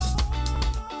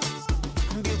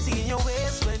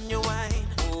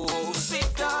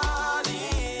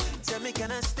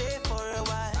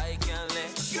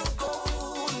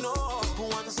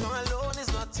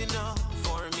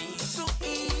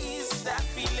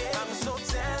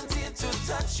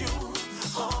you.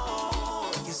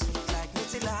 Oh, you sweet like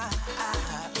Nutella.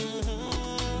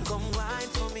 Come wine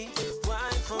for me,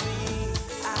 wine for me.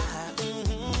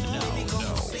 Baby,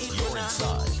 come sweet You're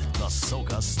inside the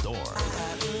Soca store.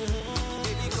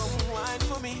 baby, come wine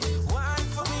for me,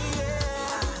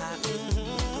 yeah.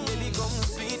 Baby, come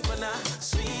sweet mana,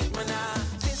 sweet mana.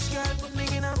 This girl put me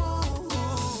in a mood.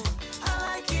 I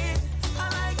like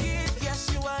it, yes,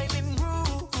 you whining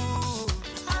rude.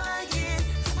 I like it,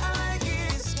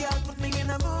 this girl put me in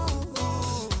a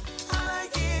mood. I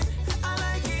like it,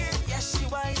 yes, she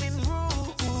whining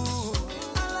rude.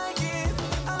 I like it,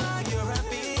 you're a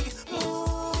big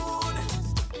mood.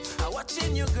 I'm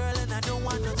watching you, girl, and I don't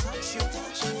want to touch you.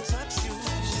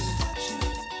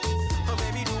 Oh,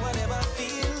 baby, do whatever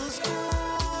feels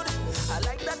good. I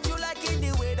like that you like it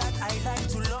the way that I like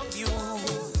to love you.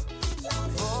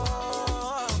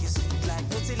 Oh, you sweet like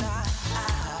Nutella.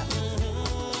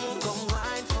 Come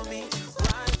wine for me,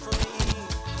 wine for me.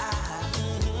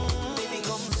 Baby,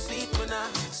 come sweet mana,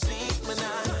 sweet mana.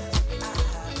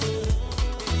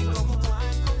 Baby, come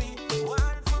wine for me,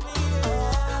 wine for me.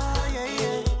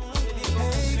 Yeah. Baby,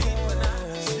 come sweet mana,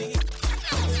 sweet.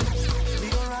 We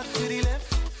gon' rock to the left,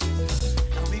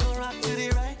 and we gon' rock to the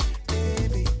right,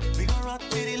 baby. We gon' rock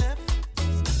to the left,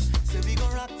 so we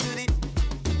gon' rock to the.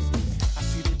 I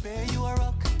see the bear you a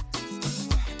rock,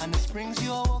 and the springs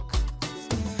you a walk.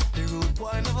 The rude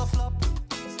boy never flop.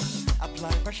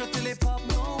 Apply pressure till it pop,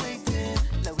 no waiting.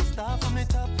 Let we start from the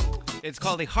top. It's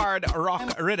called the Hard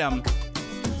Rock Rhythm.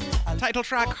 Title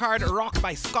track Hard Rock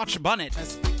by Scotch Bonnet.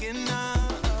 Let's begin now.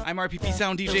 I'm RPP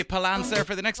Sound DJ Palancer.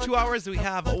 For the next 2 hours, we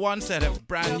have one set of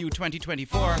brand new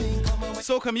 2024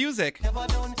 Soca music. Never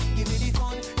done. Give me the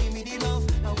fun, give me the love,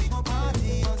 and we gon'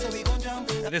 party until we gon' jump.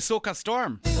 The Soca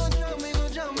Storm. We gon' jump, we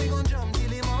gon' jump, we gon' jump till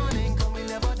the morning come. We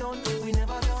never done, we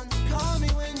never done. Call me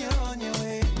when you're on your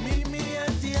way. Meet me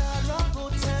at the Hard Rock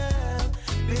Hotel.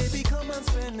 Baby, come and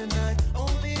spend the night.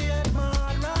 Only at my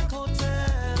Hard Rock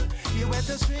Hotel. You wet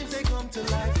the streams, they come to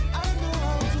life. I know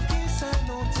how to kiss and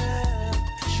no tell.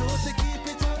 Sure to keep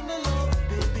it on the low.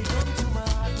 Baby, come to my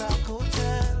Hard Rock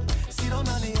Hotel. Sit down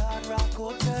on the Hard Rock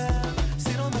Hotel.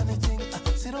 Sit down on the thing,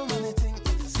 sit down on the thing,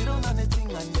 sit down on the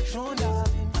thing, and you throw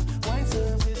darling. Wine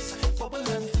service, bubble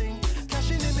and fling.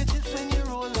 Cashing images when you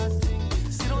roll that thing.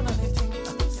 Sit down on the thing,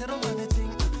 sit down on the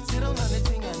thing, sit down on the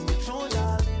thing, and you throw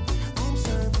darling. Room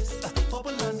service,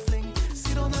 bubble and fling.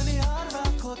 Sit down on the Hard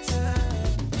Rock Hotel.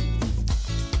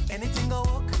 Anything go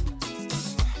walk,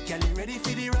 girl, you ready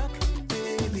for the rock,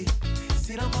 baby?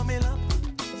 Sit down on me lap.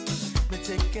 Me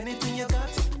take anything you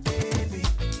got, baby.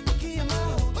 Give you my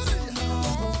hotel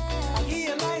number. I give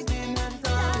you lightning and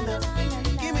thunder.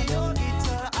 Give me your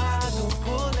guitar, I don't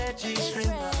pull that G string,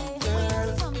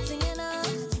 girl. Something you know,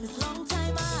 it's long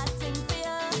time I think for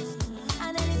you,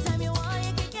 and anytime you want,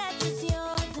 you can get this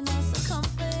yours, and also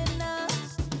comfort enough.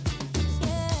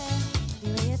 Yeah, the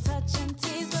way you touch and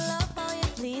tease my love, how you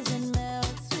please and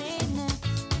melt sweetness.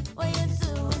 What you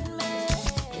doing, me?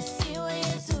 You see what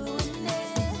you doing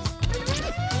there? It's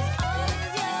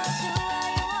always yours, do what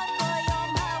you want, boy, you're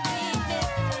my weakness.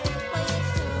 What you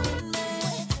doing, me?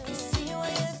 You see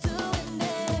what you doing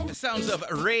there? The sounds of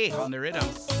Ray on the rhythm.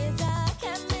 Is a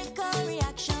chemical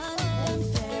reaction, and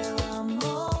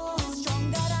pheromones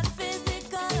stronger than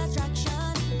physical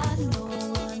attraction, and no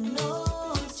one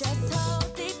knows just how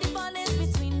deep the bond is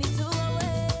between the two of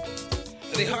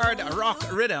us. The Hard Rock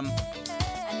Rhythm.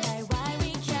 And why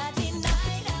we can't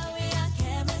deny that we are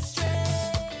chemistry.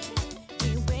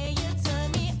 The way you turn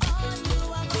me on, you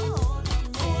have a hold on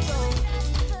me.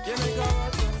 You make a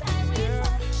hot Time we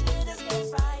touch, you just get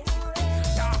right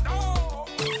away.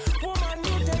 woman,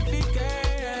 you take the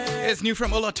care. It's new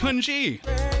from Olatunji.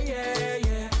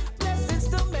 Yeah. Blessings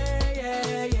to me,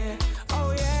 yeah.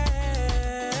 Oh,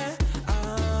 yeah.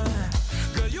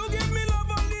 Girl, you give me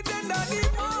love only tender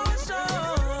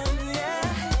devotion,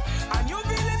 yeah. And you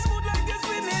feel it smooth like you're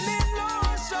swimming in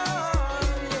lotion,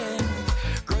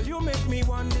 yeah. Girl, you make me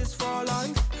want this for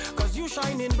life, 'cause you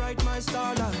shining bright, my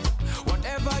starlight.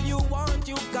 Whatever you want,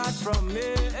 you got from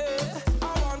me.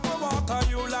 I want to walk on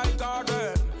you like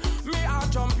garden. Me, I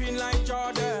jump in like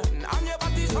Jordan. And your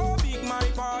body so big, my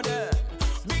pardon.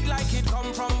 Big like it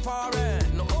come from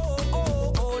foreign.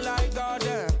 Oh, like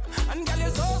garden. And girl,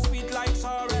 you're so sweet like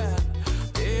sorrel.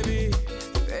 Baby,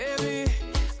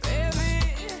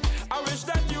 I wish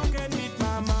that you can meet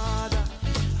my mother.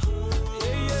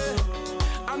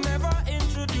 Yeah. I never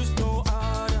introduced no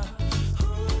other.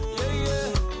 Yeah.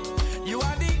 You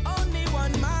are the only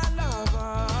one, my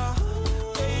lover.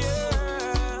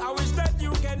 Yeah. I wish that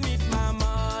you can meet my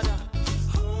mother.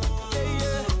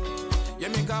 Yeah. You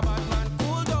make a bad man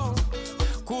cool down,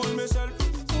 cool myself,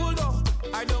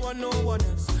 I don't want no one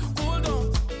else. Cool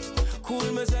down,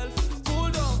 cool myself,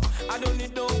 cool down. I don't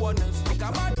need no one else. Take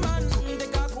a bad man,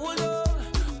 take a cool down,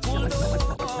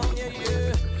 yeah,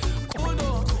 yeah. Cool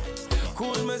down,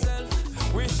 cool myself.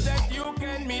 Wish that you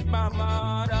can meet my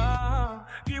mother.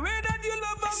 The way that you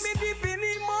love me deep in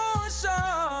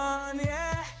emotion,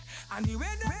 yeah. And the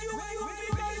way that you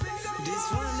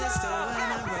this one is to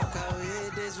wine and rock away.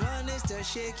 This one is to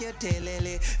shake your tail,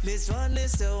 lily. This one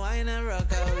is to wine and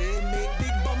rock away. Make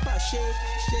big bumper shake,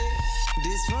 shake.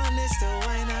 This one is to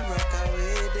wine and rock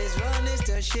away. This one is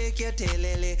to shake your tail,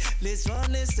 lily. This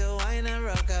one is to wine and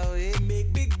rock away.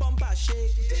 Make big bumper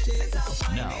shake, shake.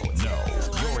 Now,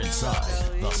 you're inside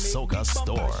the Soca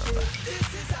Storm.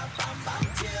 This is a bam bam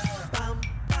tune. Bam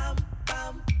bam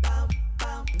bam bam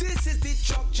bam. This is the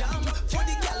truck jam for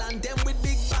the gal and them with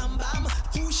big bam bam.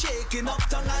 Who shaking up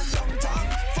tongue and downtown?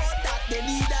 For that they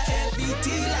need a LBT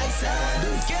license.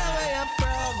 Don't care where you're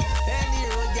from, any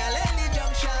road gal, any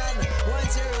junction.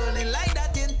 Once you're rolling like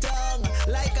that in tongue,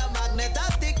 like a magnet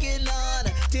I'm sticking on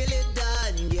till it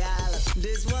done, gal.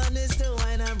 This one is the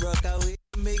wine and rock away.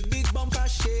 Make big bumper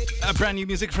shake. Brand new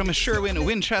music from Sherwin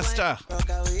Winchester. Rock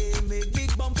away, make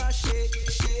big bumper shake,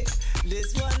 shake.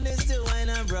 This one is the wine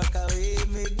and rock away,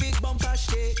 make big bumper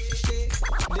shake, shake.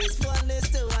 This one is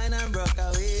the wine and rock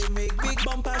away, make big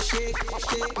bumper shake,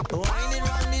 shake. Wine it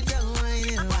round the tongue, wine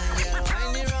it, yeah.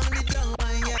 Wine it round the tongue,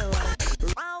 wine, yeah.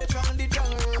 Roll it round the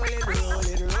tongue, roll it, roll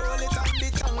it, roll it on the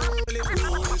tongue, roll it,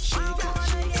 roll it, shake it,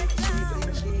 shake it, shake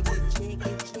it, shake it, shake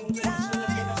it, shake it.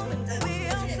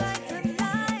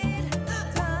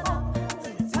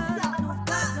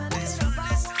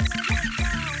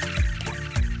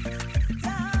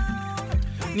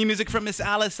 New music from Miss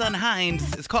Alison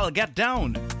Hines. It's called Get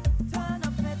Down.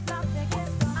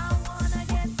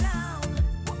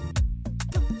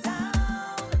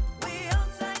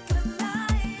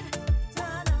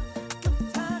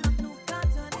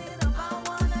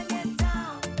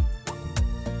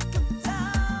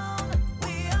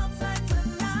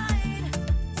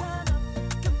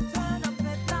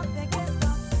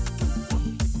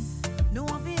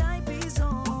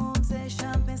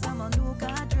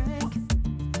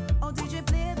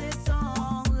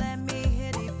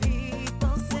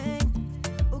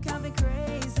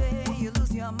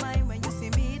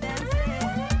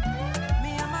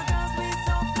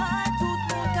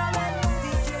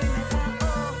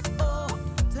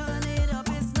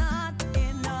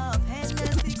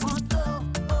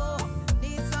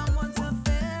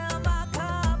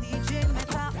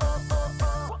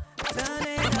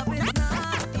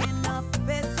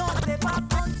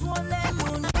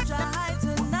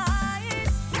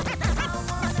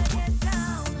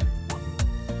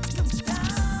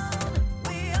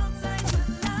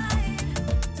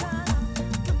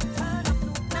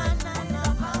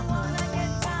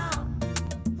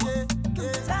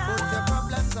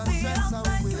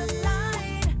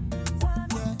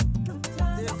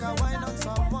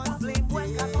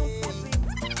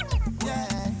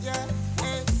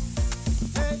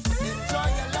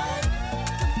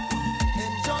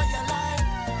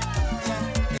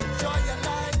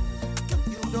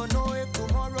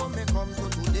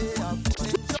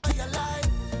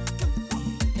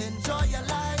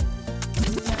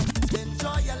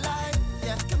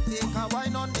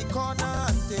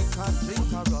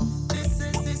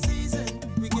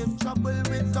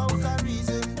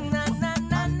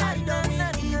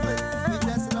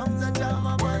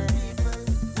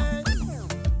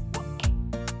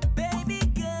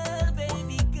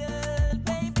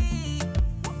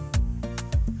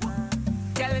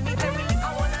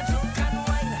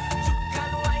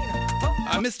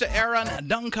 Mr. Aaron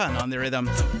Duncan on the rhythm.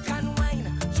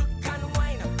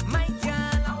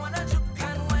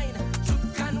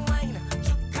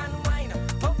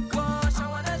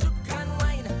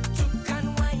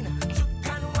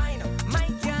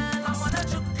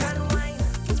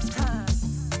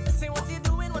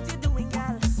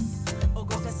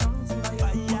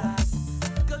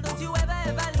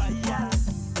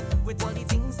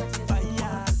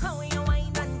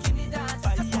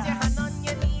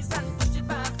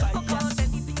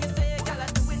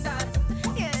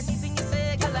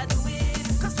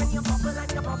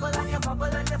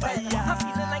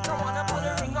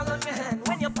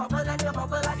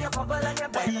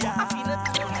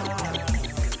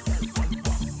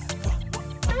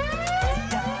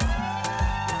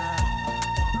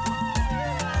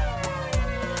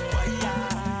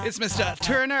 It's Mr.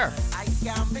 Turner. I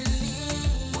can't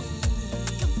believe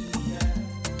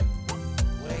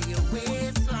where your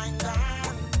waistline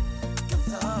gone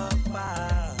so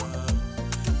far.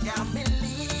 Can't believe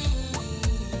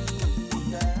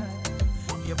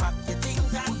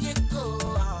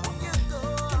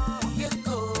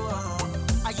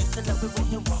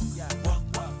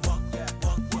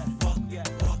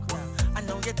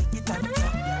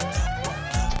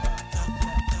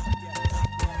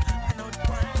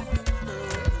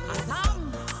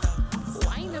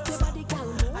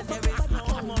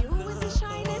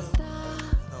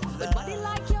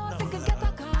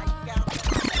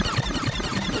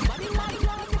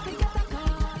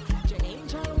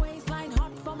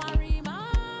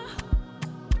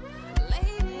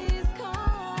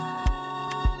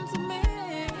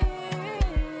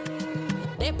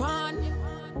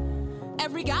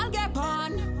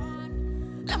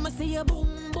Let me see you boom,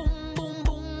 boom, boom,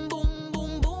 boom, boom,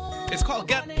 boom, boom. It's called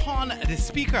Get Pon the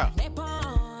Speaker. Get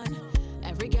pon.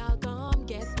 Every girl come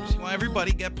get pon. Well,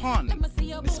 everybody get Pon Let me see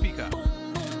you the speaker.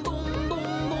 boom, boom, boom,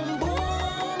 boom, boom,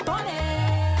 boom, pon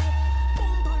it.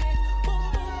 Boom, pon it.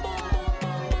 Boom, boom, boom, boom,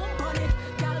 boom, boom, pon it.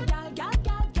 Gal, gal, gal,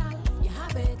 gal, gal. You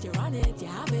have it, you run it, you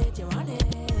have it, you run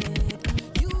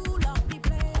it. You love the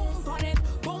place. Boom, pon it.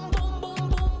 Boom, boom, boom,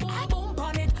 boom, boom, boom,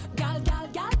 pon it. Gal, gal,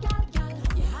 gal, gal, gal.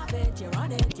 You have it, you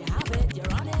run it, you have it, you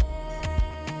run it.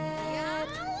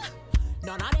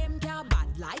 None of them care bad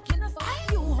like in a song.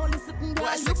 You holy sitting girl,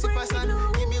 What a you sexy bring me person.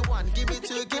 blue. Give me one, give me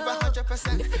two, give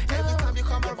 100%. Every time you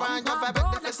come around, you're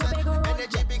magnificent.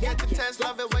 Energy be getting tense,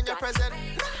 love it when you're present.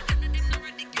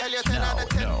 Girl, you're 10 out of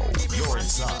 10. Now, Give me you're one,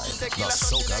 inside give me two, the tequila, Soca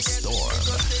something again. Storm. We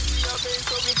go straight to your veins,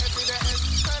 so we head to the end.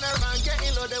 Turn around,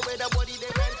 getting low, the way the body they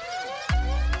bend.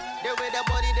 The way the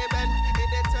body they bend. If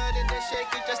they turn and they shake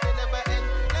it, just they never end.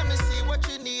 Let me see what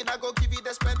you need, I go give you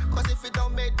the spend. Cause if it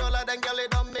don't make dollar, then girl,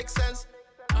 it don't make sense.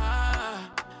 Do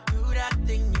that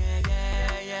thing, yeah,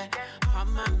 yeah, yeah.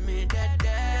 Come on, me, da,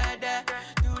 da, da.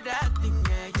 Do that thing,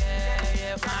 yeah, yeah,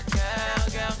 yeah. My girl,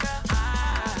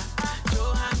 you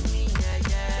have me, yeah,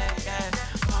 yeah, yeah.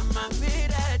 Come on, me,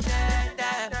 da, da,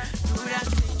 da. Do that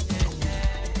thing, yeah,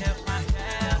 yeah, yeah. My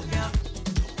girl.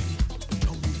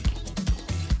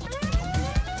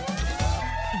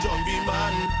 Jumpy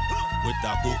man, with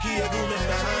a cookie a broom in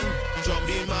the hand.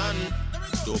 Jumpy man,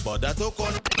 don't bother to call.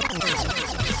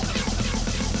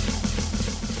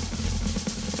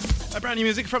 A brand new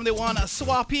music from the one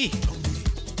Swappy.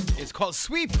 It's called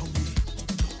Sweep.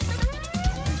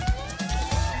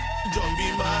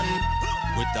 Jumpy man,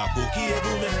 with a cookie a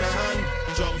broom in the hand.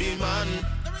 Jumpy man,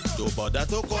 don't bother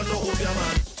to call no obia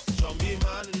man. Jumpy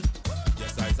man, your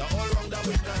sides are all wrong that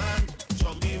with the hand.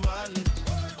 Jumpy man,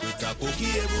 with a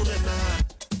cookie a broom in the hand.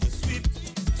 Sweep,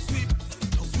 sweep,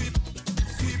 sweep,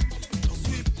 sweep,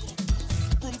 sweep.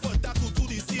 Room for that to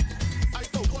the seat. I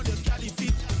found one the galley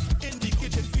feet. In the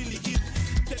kitchen, feel the heat.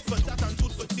 Take for that and do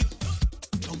for tea.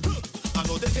 I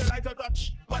know they can like a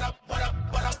touch. What up, what up,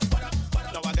 what up, what up, what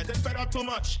up. Now I get it fed up too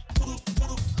much. So don't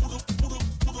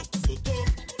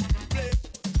play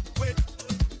with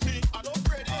me. I don't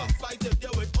afraid of fight it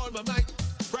there with all my might.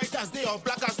 Bright as day or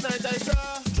black as night, I say.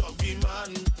 Jumpy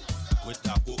man, with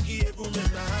a cookie a broom in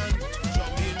the hand.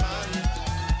 Jumpy man,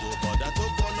 don't bother to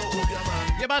call no obia man.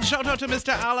 Yeah, man, shout out to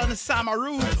Mr. Alan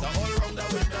Samaru. Sides are all round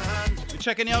that with the hand. We're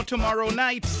checking you out tomorrow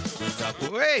night. With a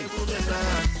cookie Wait. a broom in the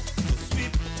hand.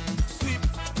 Sweep, sweep,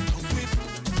 sweep,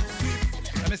 sweep.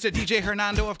 And Mr. DJ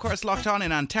Hernando, of course, locked on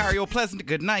in Ontario. Pleasant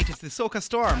good night. It's the Soca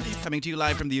Storm coming to you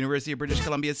live from the University of British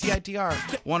Columbia, CITR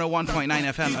 101.9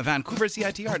 FM, Vancouver,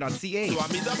 CITR.ca. So I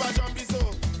meet up a jumpy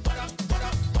so.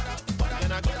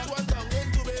 Then I get one down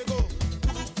in Tobago.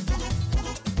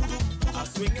 I'm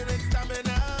swinging in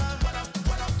stamina.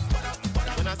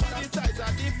 When I see the size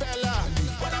of the fella,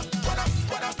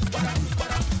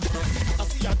 I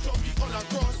see a jumpy on a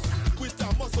cross with a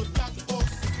muscle back box.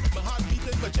 My heart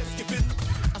beating, my chest skipping.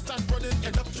 I start running,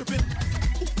 end up tripping.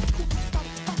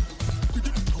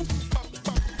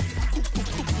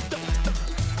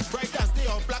 Bright as day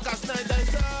or black as night, I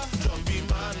say. Jumpy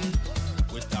man,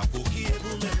 with a cookie a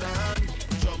broom in the hand.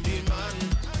 Jumpy man,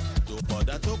 don't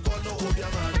bother to call no obia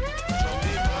man.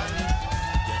 Jumpy man,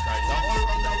 your sides are all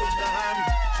wrong now with the hand.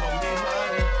 Jumpy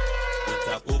man,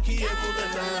 with a cookie a broom in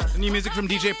the hand. New music from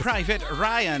DJ Private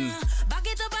Ryan, Back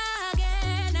it up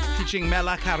again. featuring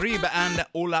Mela Karib and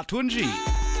Olatunji.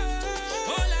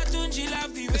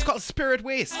 It's called Spirit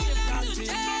Waste.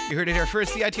 You heard it here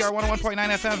first, CITR 101.9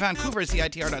 FM, Vancouver,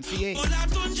 CITR.ca.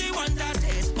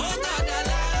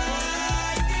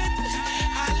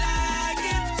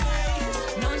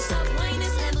 Non-stop wine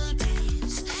is level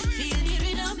pace. Feel the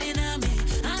rhythm in me.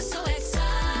 I'm so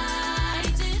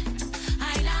excited. I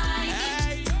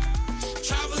like it.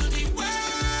 Travel the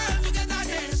world to get a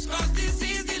dance, 'cause this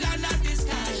is the land of the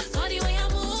sky. So the way I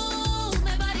move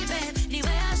my body, babe, the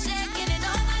way I shake it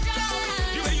all my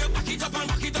time. The way you back it up and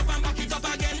back it up and back it up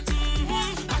again.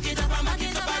 Back it up and back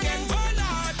it up again. Oh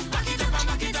Lord, back it up and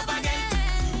back it up again.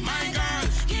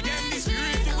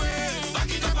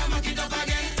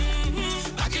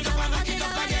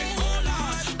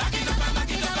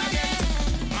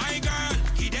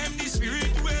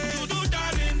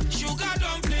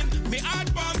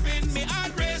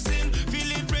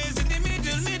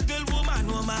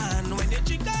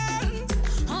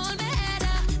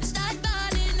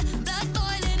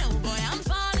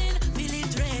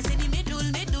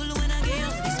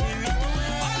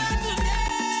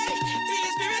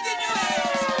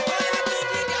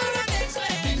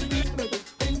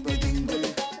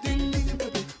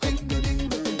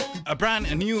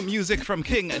 brand new music from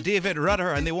King David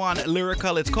Rudder, and they want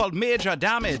lyrical. It's called Major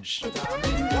Damage.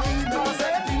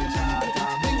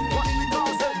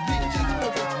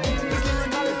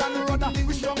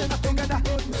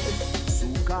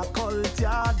 Soca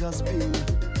culture just build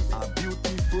a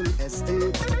beautiful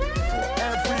estate for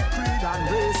every creed and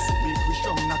race. Make we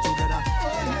stronger together.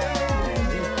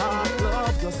 The heart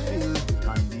love just feel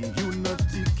and the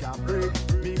unity can break.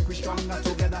 Make we stronger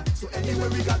together. So anywhere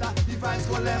we gather, the vibes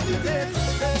will levitate.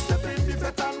 Step in the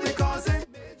vet and we causing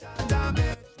major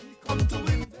damage. We come to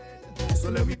invade. So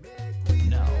let me make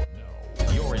Now,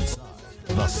 you're inside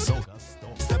the Soca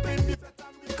Storm. step in the vet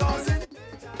and we causing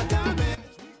major damage.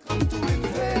 We come to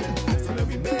invade. So let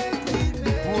me make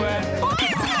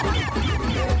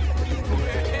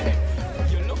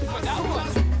You look for that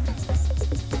one.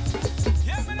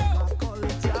 Yeah, me know.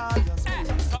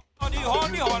 Somebody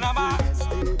hold me on a bar.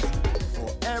 for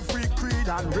every creed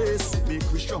and race,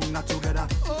 make we stronger together.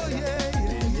 Oh yeah,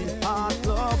 the heart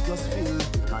love just feel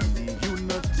and the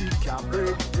unity can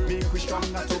break. Make we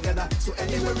stronger together. So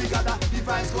anywhere we gather, the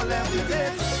vibes will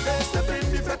levitate. Step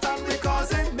in the vet and we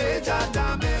causing major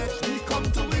damage. We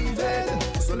come to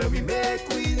invade, so let me make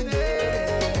we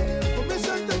name.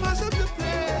 Permission to mash up the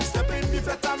place. Step in the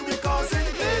vet and we causing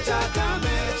major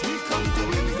damage. We come to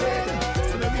invade,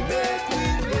 so let me make we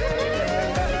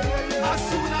name. As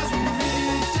soon as we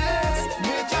reach it,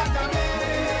 major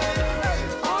damage.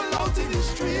 All out in the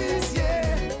streets, yeah,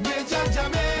 major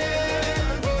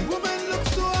damage. Women look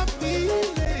so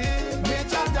appealing,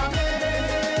 major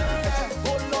damage.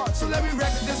 Oh Lord, so let me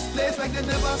wreck this place like they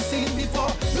never seen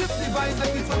before. Lift the vibes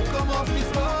like we have come off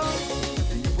before.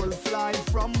 People fly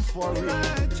from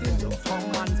foreign to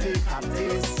come and take a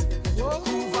taste.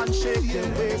 Groove and shake their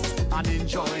waist and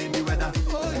enjoy the weather.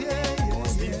 Oh yeah,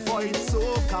 cause the void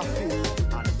soca feel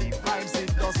and the vibes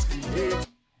it does create.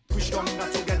 We stronger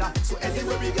together, so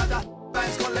anywhere we gather,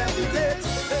 vibes gon' levitate.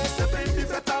 Step in the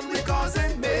vet and we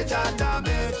causing major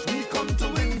damage. We come to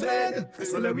invade,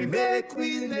 so let me make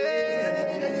we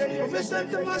name. Permission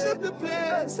to mash up the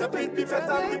place. Step in the vet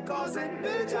and we causing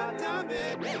major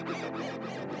damage.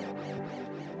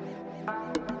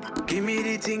 Give me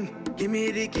the thing, give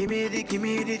me the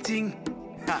thing.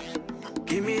 Ha.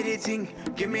 Give me the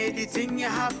thing you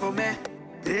have for me.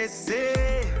 They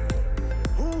say,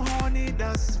 who honey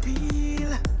does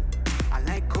feel? I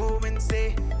like Cohen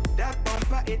say, that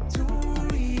bumper it too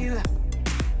real.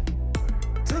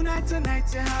 Tonight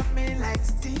you have me like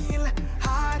steel.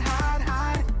 Hard.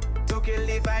 Don't kill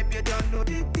the vibe, you don't know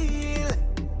the deal.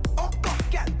 Oh God,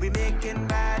 girl, we making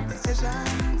bad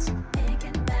decisions.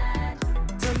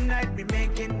 Tonight we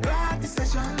making bad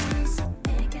decisions.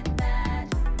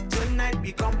 Tonight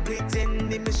we completing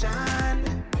the mission.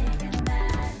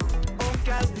 Oh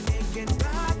girl, we making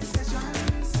bad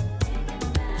decisions.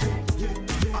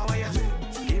 How are you?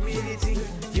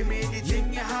 Give me the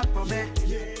thing you have for me.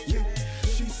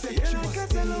 She said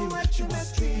she was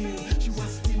steam. She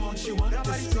was steam on, she wanted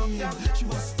to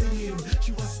steam.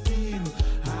 She was steam.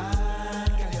 Ah,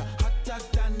 girl, you're hotter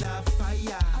than a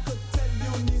fire. I could tell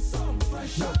you need some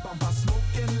fresh. Your bumper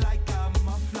smoking like a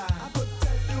muffler. I could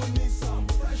tell you need some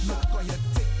fresh. Look on you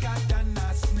thicker than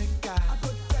a snicker. I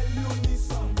could tell you need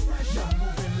some fresh. You're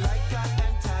moving like an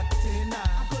entertainer.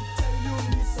 I could tell you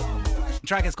need some fresh. The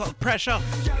track is called Pressure.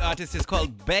 The artist is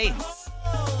called Bass.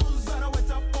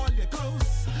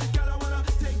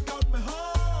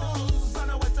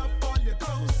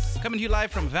 Coming to you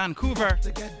live from Vancouver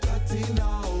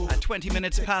at 20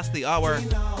 minutes past the hour.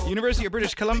 University of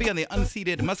British Columbia on the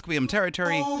unceded Musqueam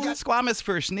territory. Squamish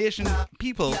First Nation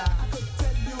people.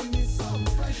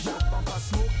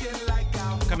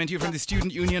 Coming to you from the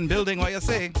Student Union building, what you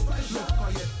say?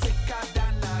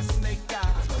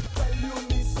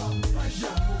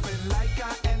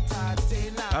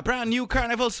 A brand new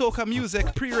Carnival Soca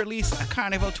music pre-release at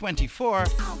Carnival 24,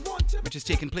 which is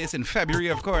taking place in February,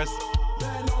 of course.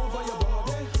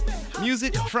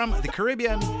 Music from the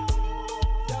Caribbean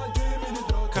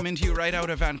coming to you right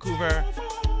out of Vancouver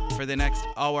for the next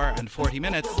hour and 40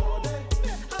 minutes.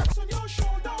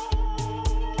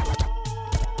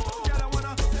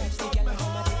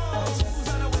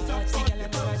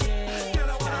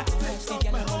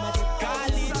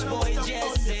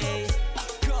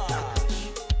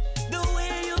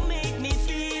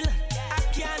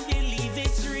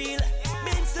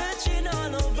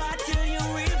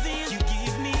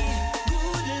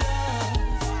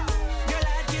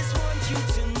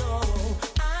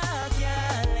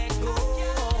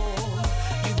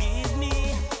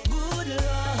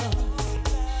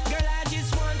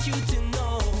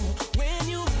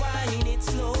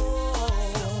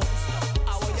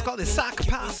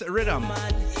 Rhythm.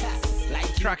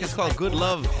 track is called Good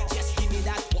Love. Just give me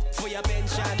that walk for your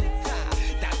pension.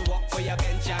 That walk for your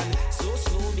pension. So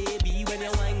slow, baby, when you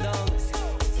wind down.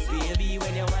 Baby,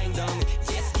 when you wind down.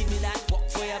 Just give me that walk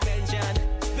for your pension.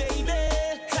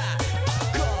 Baby, God.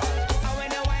 And when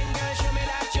you wind, girl, show me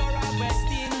that you're a West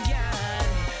Indian.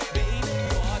 Baby,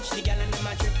 watch the gal and them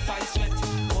a drip and sweat.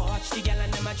 Watch the gal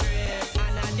and them a drip.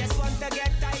 And I just want to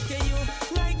get tight to you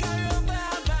like a rubber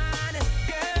band.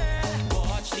 Girl,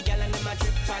 watch the gal and them a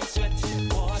drip and sweat.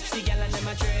 Watch the gal and them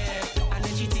a drip. And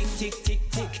then she tick, tick, tick,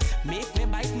 tick. Make me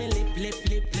bite me lip, lip,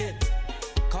 lip, lip.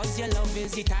 Cause your love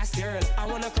is the task, girl. I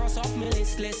wanna cross off my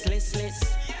list. Baby,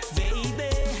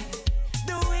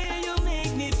 the way you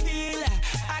make me feel,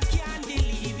 I can't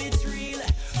believe it's real.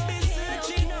 Been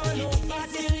searching all over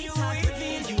till you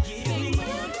reveal. You give me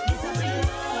good. It's a big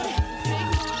mood.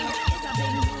 It's a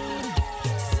big mood.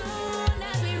 Soon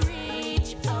as we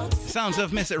reach out. Sounds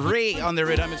of Miss Ray on the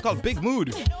rhythm. It's called Big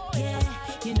Mood. Yeah,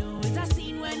 you know it's a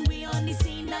scene when we on the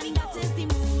scene, darling, that is the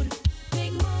mood.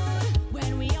 Big mood.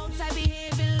 When we outside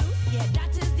behaving loose, yeah,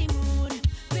 that is the mood.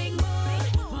 Big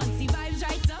mood. Once the vibes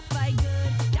right up, I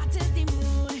good. That is the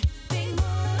mood. Big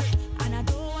mood. And I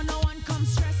don't want no one come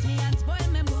stress me and spoil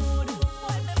my mood.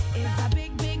 It's a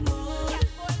big, big mood.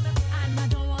 And I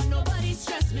don't want nobody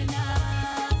stress me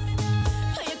now.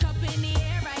 Put your cup in the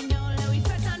air right now, let we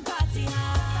fetch and party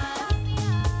hard.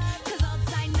 Cause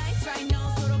outside nice right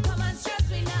now, so don't come and stress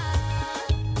me now.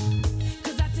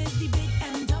 Cause that is the big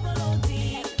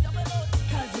M-double-O-D.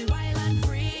 Cause we wild and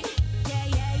free. Yeah,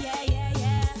 yeah, yeah, yeah,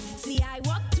 yeah. See, I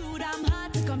walk too damn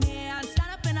hard to come here and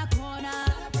stand up in a corner.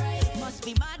 Must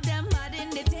be mad, them mad in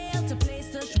the tail to play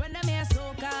such when them hear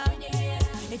soca.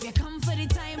 If you come for the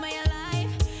time of your life,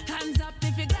 hands up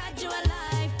if you're glad you're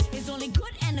alive. It's only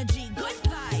good energy, good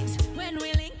vibes when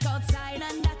we link outside,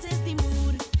 and that is the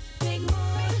mood. Big mood.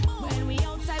 When we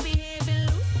outside behaving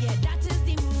loose, yeah, that is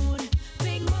the mood.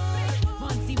 Big mood.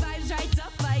 Once the vibes right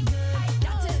up, I good.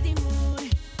 That is the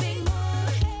mood. Big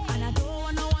mood. And I don't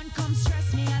want no one come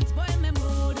stress me and spoil my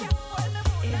mood.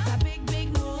 It's a big,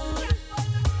 big mood.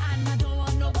 And I don't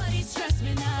want nobody stress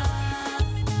me now.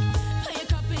 Put your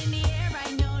cup in the air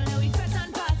right now, let we fetch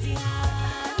and party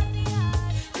hard.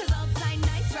 Cause outside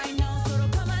nice right now, so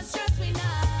don't come and stress me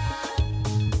now.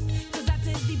 Cause that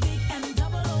is the big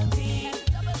M-double-O-D.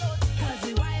 Cause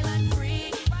we wild and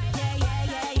free. Yeah, yeah,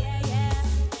 yeah, yeah, yeah.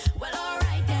 Well,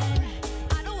 alright then.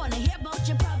 I don't wanna hear about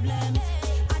your problems.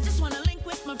 I just wanna link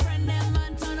with my friend them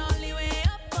and turn all the way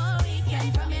up all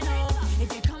weekend from you know.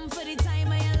 If you come for the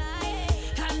time of your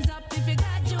life, hands up if you're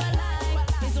glad you're alive.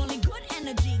 It's only good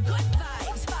energy, good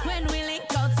vibes when we link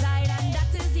outside, and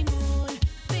that is the mood.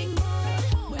 Big mood.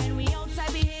 When we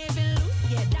outside behaving loose,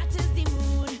 yeah, that is the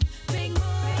mood. Big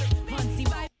mood. Once the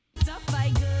vibes up, I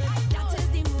good. That is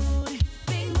the mood.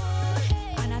 Big mood.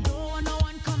 And I don't want no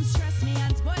one come stress me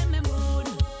and spoil my mood.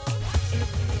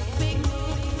 Big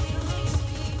mood.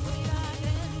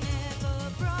 Never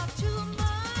brought to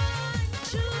mind.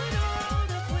 Should old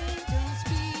acquaintance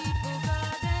be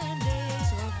forgotten? Days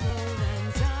of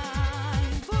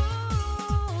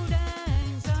old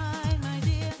and time, my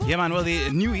dear. Yeah, man, well, the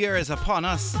new year is upon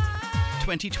us.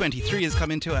 2023 is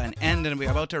coming to an end, and we're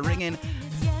about to ring in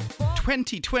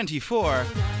 2024.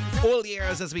 Old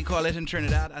years, as we call it in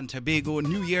Trinidad and Tobago.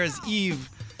 New Year's Eve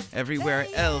everywhere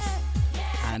else.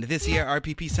 And this year,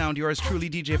 RPP Sound, yours truly,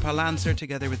 DJ Palancer,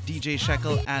 together with DJ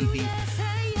Shekel and the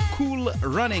Cool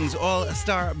Runnings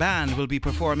All-Star Band will be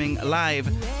performing live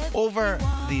over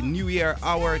the New Year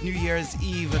hour, New Year's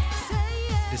Eve,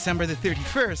 December the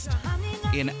 31st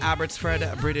in Abbotsford,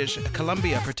 British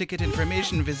Columbia. For ticket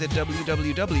information, visit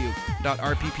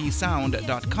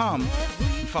www.rppsound.com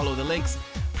and follow the links.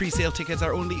 Pre-sale tickets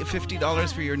are only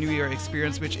 $50 for your New Year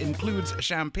experience, which includes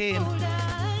champagne,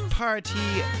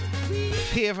 party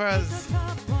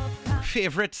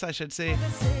favorites, I should say,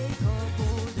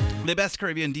 the best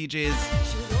Caribbean DJs,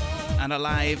 and a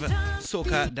live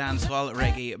soca dancehall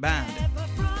reggae band.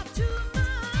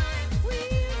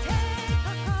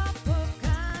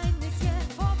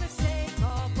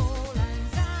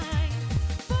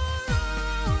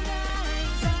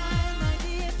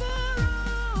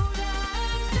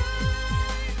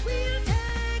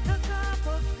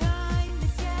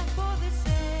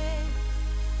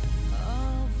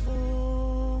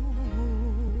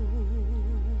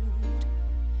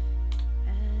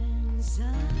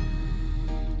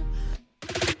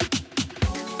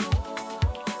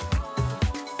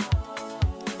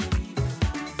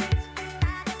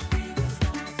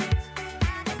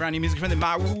 Brand new music from the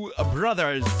Maru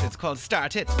Brothers. It's called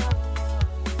Start It.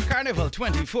 Carnival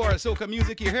 24 soca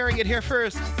music. You're hearing it here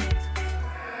first.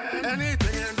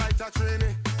 Anything invite a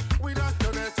trainee. We just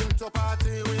donate him to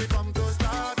party.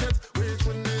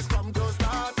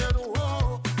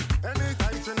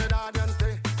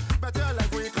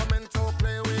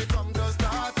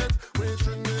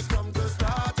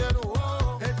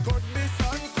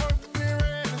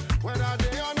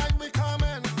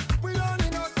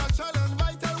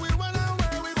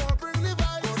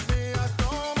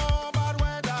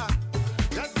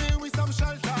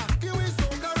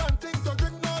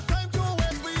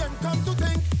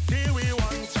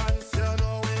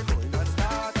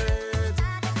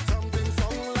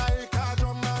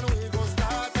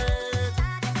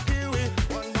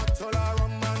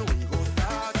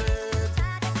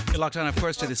 Locked on, of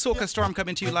course, to the Soca Storm,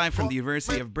 coming to you live from the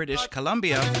University of British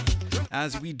Columbia,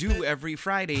 as we do every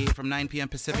Friday from 9 p.m.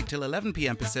 Pacific till 11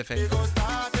 p.m. Pacific.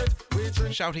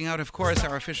 Shouting out, of course,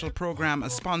 our official program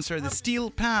sponsor, the Steel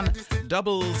Pan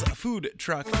Doubles Food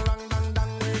Truck.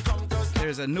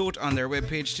 There's a note on their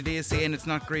webpage today saying it's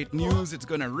not great news. It's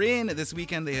going to rain this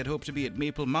weekend. They had hoped to be at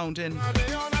Maple Mountain.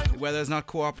 The weather's not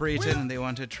cooperating and they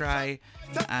want to try.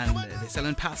 And they're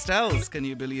selling pastels. Can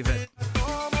you believe it?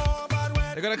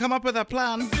 They're going to come up with a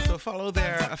plan. So follow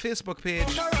their Facebook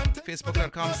page,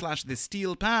 facebook.com/The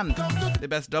Steel Pan. The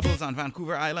best doubles on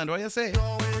Vancouver Island. What do you say?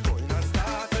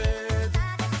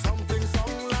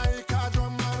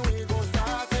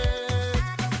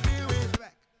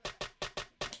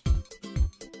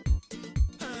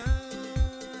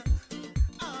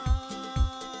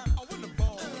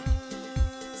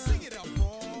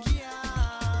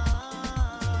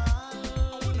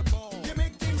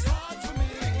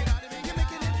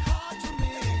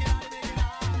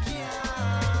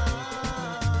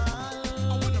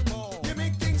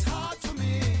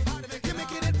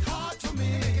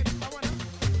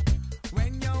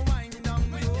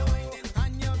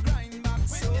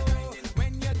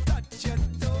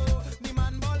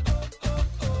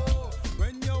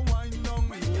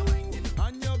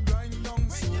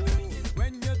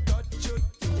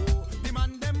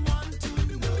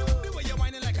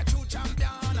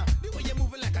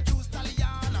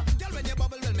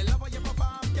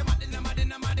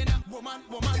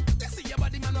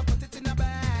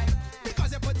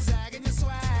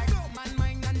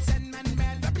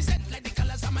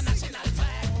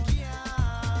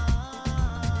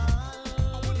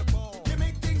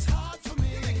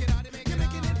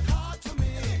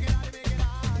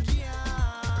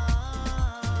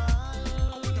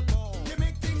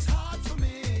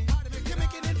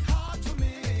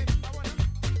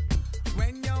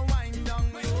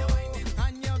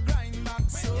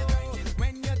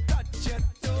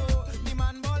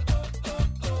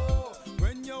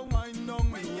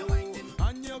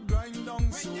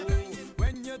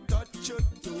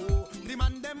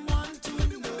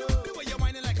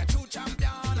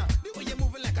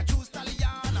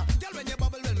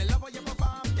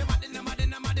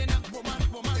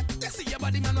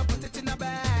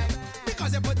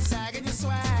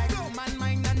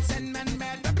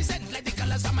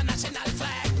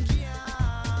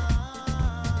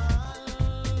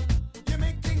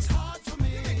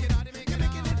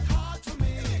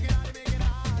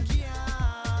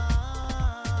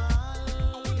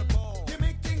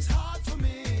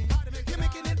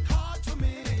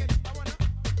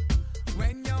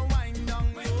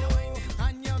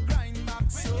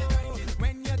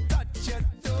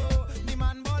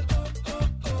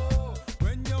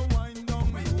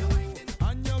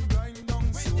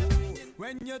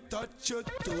 Touch your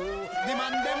toe, the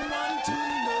man them want to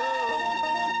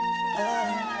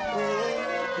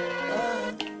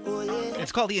know.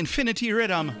 It's called the Infinity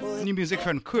Rhythm. New music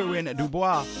from Kerwin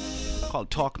Dubois called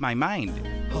Talk My Mind.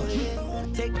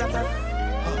 Take that time.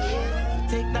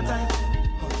 Take that time.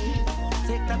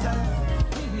 Take that time.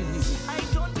 I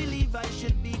don't believe I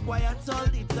should be quiet all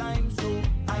the time, so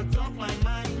I talk my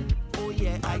mind. Oh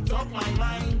yeah, I talk my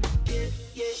mind. Yeah,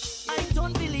 yeah. I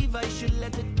don't believe I should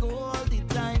let it go all the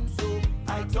time, so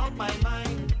I talk my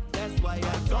mind. That's why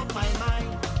I talk my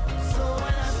mind. So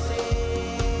when I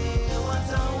say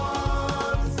what I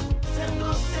want, them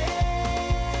go say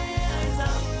eyes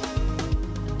up.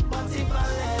 But if I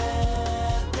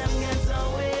let them get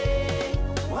away,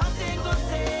 what they go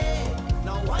say?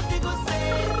 Now what they go say?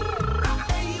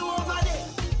 Hey, you over there,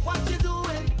 what you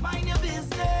doing? Mind your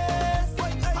business.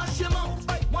 Hush your mouth.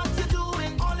 What you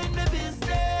doing? All in my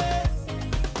business.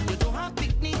 You don't have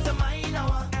picnic to mine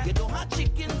hour. You don't have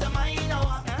chicken to mine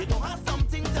hour. You don't have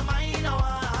something to mine hour.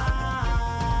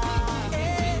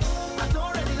 Hey, I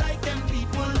don't really like them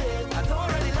people there. I don't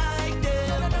really like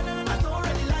them. I don't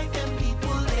really like them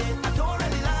people there. I don't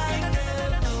really like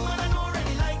them. Man, I don't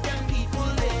really like them people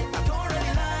there. I don't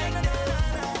really like them.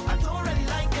 I don't really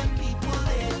like them people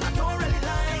there. I don't really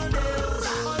like them.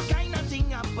 All kind of thing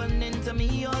happening to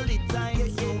me all the time.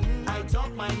 So I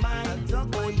talk my mind.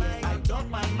 Oh yeah, I talk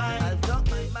my mind. I talk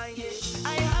my mind. Yeah.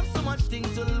 I have so much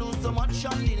things to lose, so much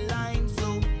on the line.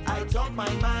 So I talk my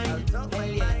mind. Oh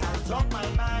yeah, I talk my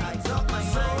mind. I talk my mind.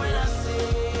 So when I say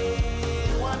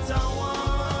what I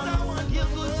want, you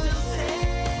could still say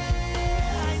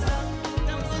I talk.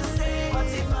 Them to say what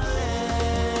if I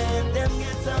let them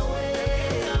get away?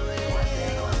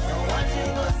 What you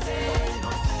gonna say?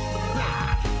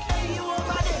 Hey, you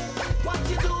over there, what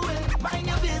you doing? Mind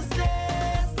your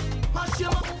business. Hush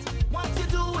your mouth. What you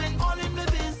doing? All in my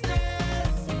business.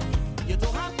 You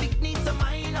don't have big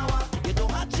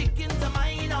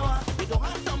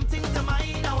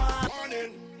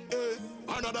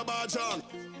another badge on.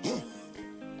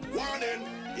 Warning,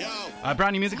 yo.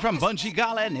 Brand new music from Bunchy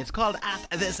Garland. It's called At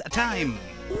This Time.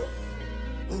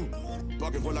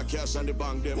 Pocket full of cash and the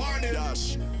bank them. Warning,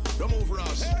 dash. Don't move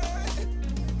rush. Hey.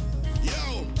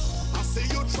 Yo, I see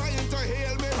you trying to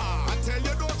hail me. I tell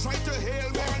you don't try to hail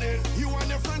me. Warning. You and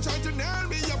your friend try to nail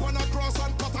me up on a cross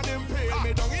and cut and impale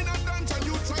me. Down in a dungeon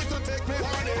you try to take me.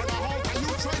 Warning. On a halt and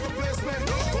you try to place me.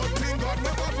 Good thing God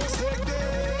never forsake me.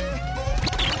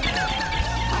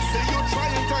 I see you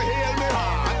trying to hail me. I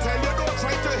tell you don't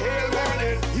try to hail me.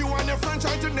 You and your friend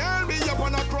try to nail me up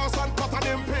on a cross and cut and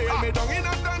impale me. Down in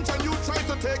a dungeon you try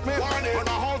to take me. Warning. On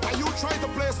a halt and you try to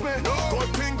place me. Good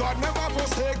thing God never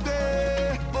forsake me.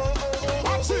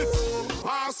 Watch it.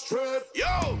 Pass straight.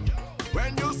 Yo.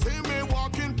 When you see me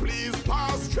walking, please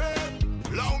pass straight.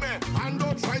 Love me and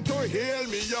don't try to hail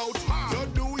me out. You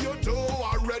do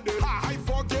already. I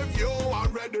forgive you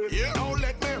already. Yeah. Now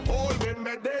let me hold in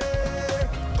my day.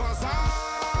 Cause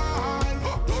I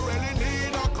don't really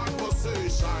need a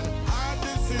conversation. Had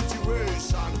this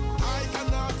situation. I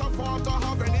cannot afford to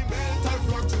have any mental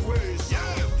fluctuation.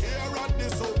 Yeah. Here at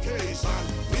this occasion,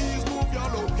 please move your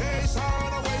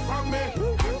location away from me. And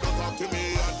don't talk to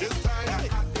me at this time.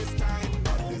 At this time.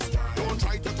 At this time. Don't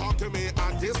try to talk to me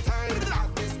at this time.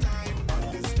 At this time.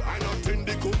 At this time. I'm not in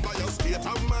the by your state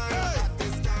of mind. At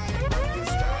this time. At this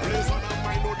time. Please on a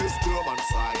mind no disturbance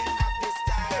sign. At this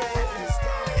time. At this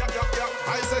time. Yep. I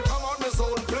say come on this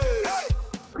own place.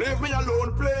 Leave me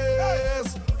alone,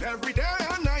 please. Every day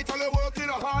and night while you're working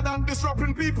hard and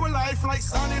disrupting people's life like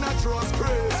sun in a trust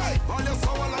craze. All your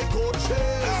sour like goat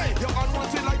chase. You're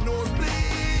unwanted like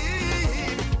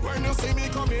nosebleed. When you see me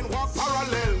come in, walk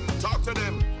parallel. Talk to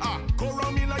them. Go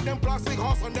round me like them plastic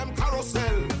horse on them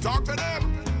carousel. Talk to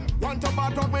them. Want to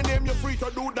bad talk my name, you're free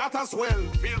to do that as well.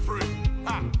 Feel free.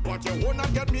 But you will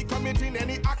not get me committing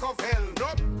any act of hell.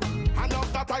 Nope.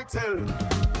 Enough that I tell.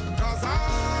 Cause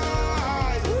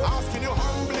I asking you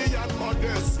humbly and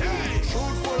modest.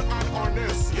 Truthful and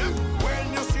honest.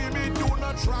 When you see me, do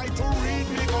not try to read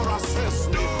me or assess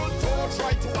me. Don't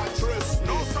try to address me.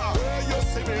 No, sir. Where you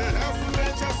see me, left me,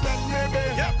 just let me be.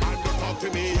 And don't talk to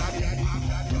me.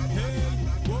 Hey,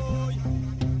 boy,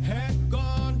 head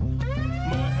gone.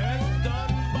 My head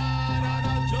done bad and I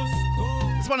just go.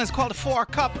 This one is called 4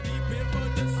 Cup.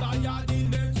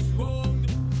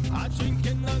 I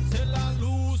drinking until I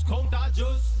lose count. I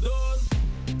just done.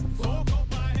 Fuck up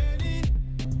my heady,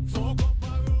 fuck up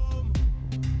my room.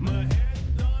 My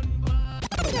head done bad.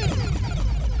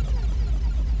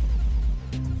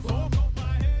 Fuck up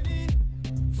my heady,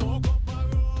 fuck up my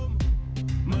room.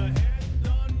 My head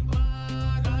done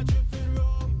bad. I drifted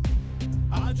wrong.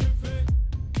 I drifted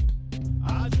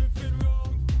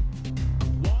wrong.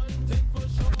 One thing for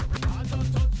sure, I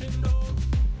don't touching down.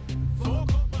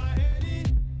 Fuck up my heady,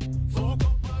 fuck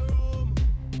up my room.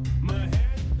 My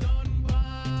head done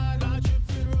bad. I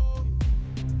drifted wrong.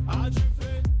 I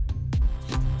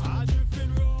drifted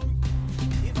wrong.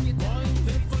 One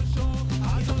thing for sure, I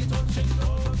don't touching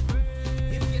no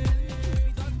face.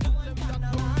 That them that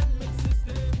run the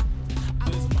system.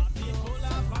 This my people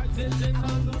are fighting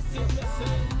and looking the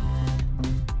same.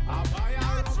 I buy a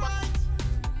rubber.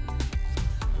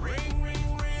 Ring,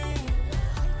 ring, ring.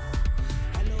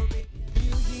 Hello, baby,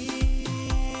 you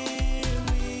hear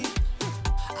me?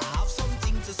 I have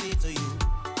something to say to you,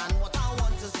 and what I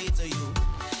want to say to you.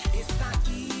 It's not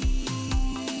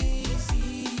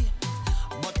easy,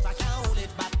 but I can't hold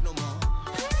it back no more.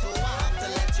 So I have to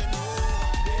let you know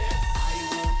this. I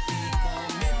won't be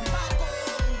coming back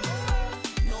home.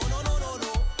 No.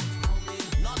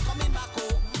 Not coming back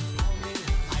home.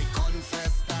 I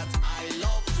confess that I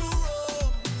love to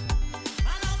roam.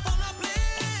 And I found a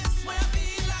place where I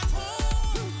feel at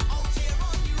home. Out here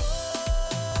on the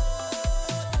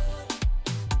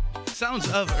road. Sounds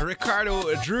of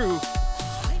Ricardo Drew. Out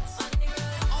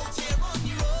here on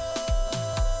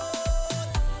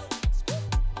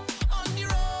the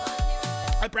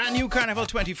road. A brand new Carnival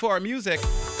 24 music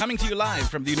coming to you live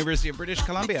from the University of British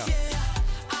Columbia. I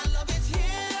love it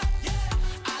here.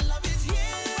 I love it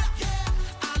here.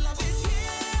 I love it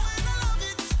here.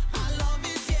 I love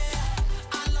it here.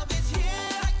 I love it here.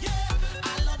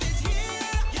 I love it here.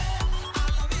 I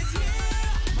love it here.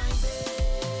 My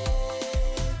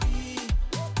baby,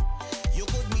 you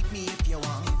could meet me if you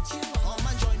want. Come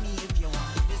and join me if you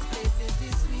want. This place is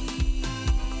the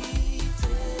sweetest.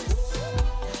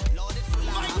 Lord, it's full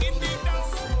of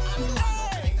happiness.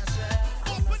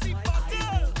 Open the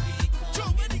bottle.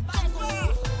 Jump in the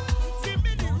cover. Give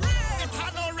me the ring. It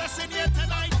had no rest in here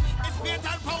tonight. It's paint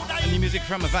and powder. New music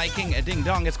from a Viking, a Ding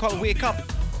Dong. It's called Wake Up.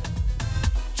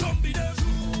 Jump in the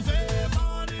Juve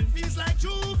morning. Feels like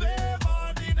Juve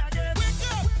morning.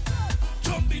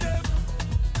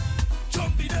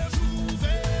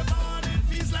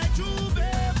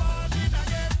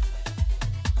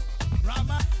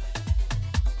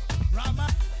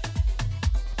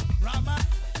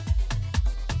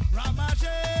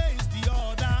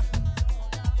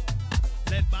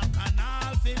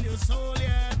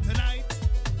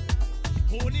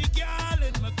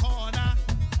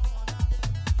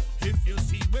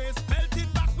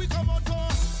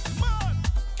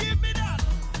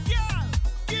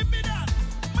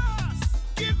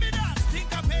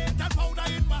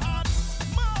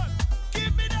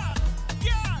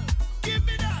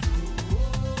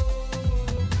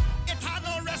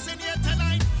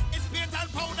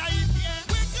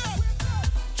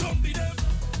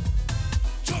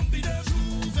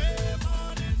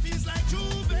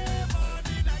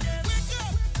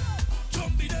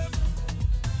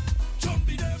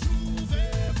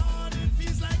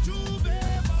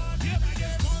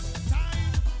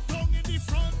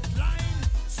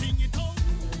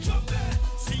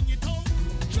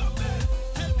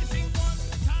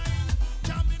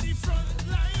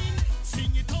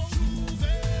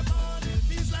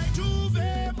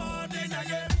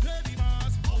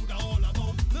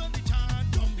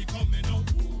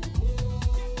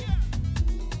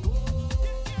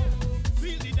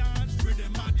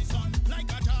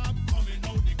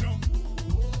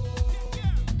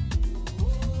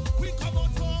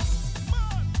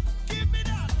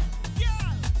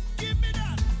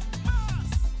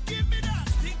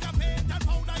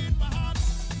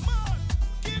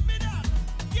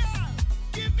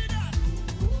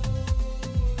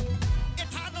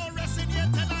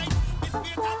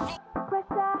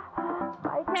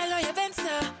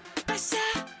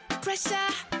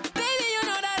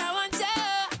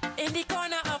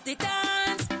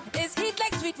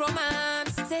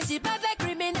 and she bad like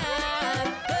criminal.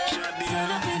 Turn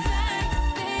up the lights,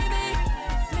 baby.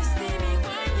 Misty me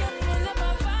when you're full up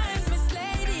of vibes, Miss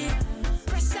Lady.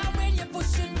 Pressure when you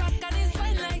push it back and it's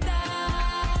fine like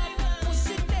that.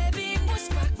 Push it, baby, push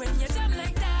back when you jam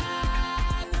like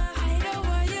that. I don't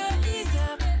want you ease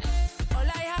up. All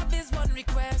I have is one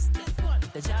request.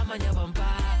 The jam on your bumper.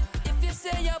 If you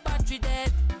say your battery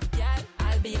dead, yeah,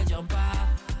 I'll be a jumper.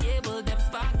 Cable them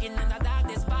sparking and a dog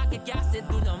they spark it. Gas it,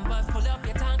 do numbers, pull up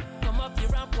your tank. Come up your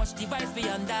ramp, watch the vibes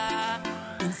beyond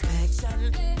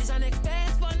inspection. Vision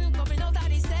express one coming out of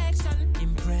the section.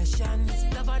 Impressions,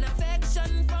 love and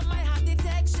affection from my heart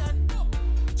detection.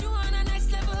 You on a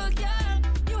next level, girl.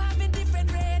 You having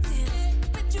different ratings.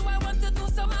 With you I want to do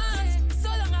so much. So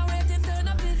long I waiting, turn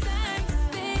up the lights,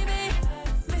 baby.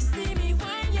 Misty me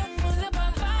when you're full up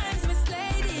of vibes, Miss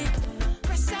Lady.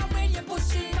 Pressure when you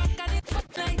push it back and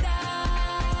it's like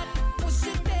that. Push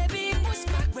it, baby, push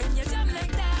back when you jam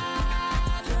like that.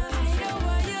 I don't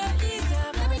want you ease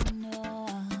up. Let me know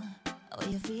how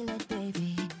you feel it,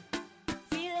 baby.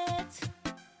 Feel it,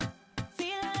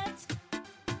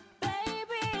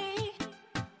 baby.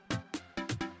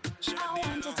 I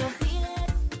want you to feel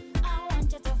it. I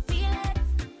want you to feel it.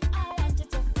 I want you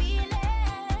to feel it.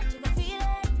 You can feel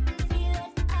it, feel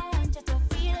it. I want you to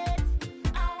feel it.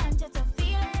 I want you to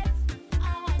feel it. I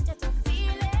want you to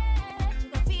feel it. You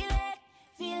can feel it,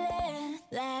 feel it.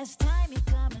 Last time you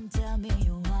come and tell me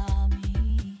you want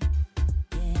me,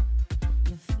 yeah,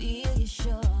 you feel you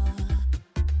sure.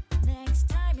 Next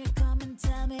time you come and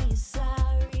tell me you're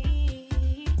sorry,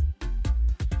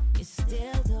 you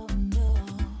still don't know.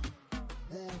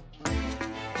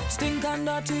 Stink and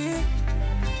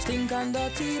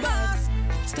dirty boss.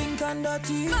 Stink and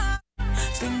dirty,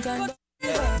 stink and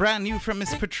dirty boss. Brand new from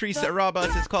Miss Patrice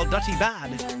Roberts. It's called Dirty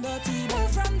Bad. Stink and dirty,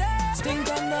 from there. Stink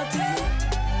and dirty.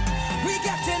 We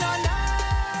getting on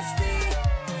nasty.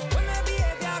 When my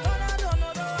behavior gonna don't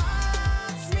know, don't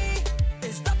ask me.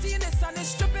 It's dirtiness and it's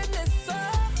stupidness, so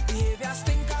behavior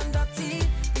stink and dirty.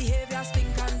 Behavior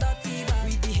stink and dirty, but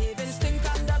we behaving stink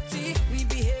and dirty. We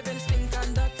behaving stink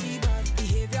and dirty, but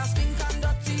behavior stink and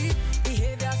dirty.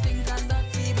 Behavior stink and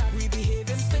dirty, but we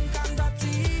behaving stink and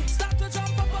dirty. Start to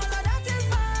jump up, all of that is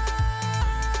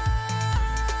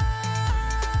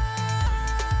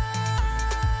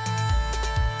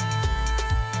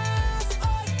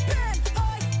Oi, pen,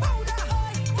 oi, powder,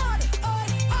 oi, mud, oi,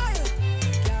 oil.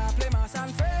 Can't play mass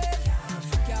and Fred.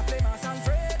 Can't play mass and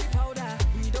Fred. Powder,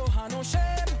 we don't have no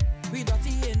shame. We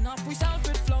dirty enough, we self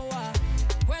with flour.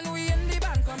 When we in the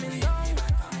band coming down.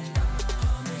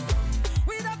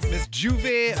 We dirty Miss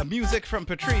Juve, music from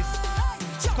Patrice.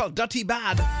 It's called Dirty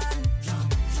Bad.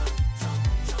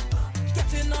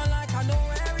 getting on like I know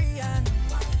Arian.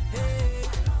 Hey,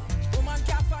 woman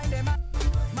can't find a man.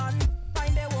 Man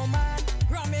find a woman.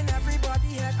 Ramming everybody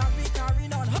head and we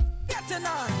carrying on. Getting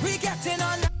on, we getting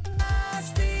on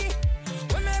nasty.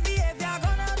 When my behavior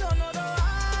gonna don't know, don't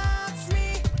ask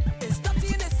me. It's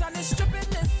dirtiness and it's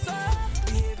stupidness, so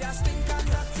behavior stink and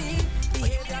dirty.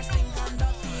 Behavior stink and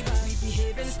dirty, but we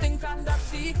behaving stink and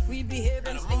dirty. We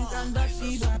behaving stink and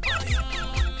dirty, but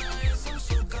Some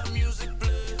soca music play.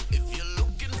 If you're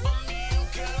looking for me, you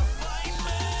can't find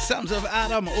me. Sounds of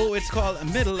Adam. Oh, it's called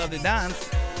Middle of the Dance.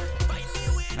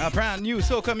 Brand new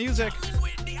soca music.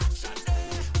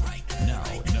 Now,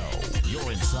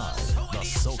 you're inside the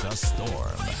Soca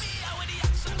Storm.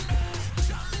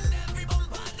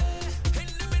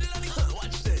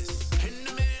 Watch this. In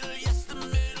the middle, yes, the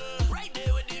middle. Right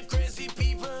there with the crazy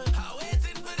people. How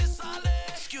waiting for the solid.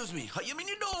 Excuse me, how you mean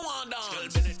you don't want down?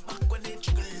 Bend it back when they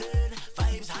jiggle it.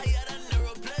 Vibes higher than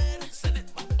aeroplane. Send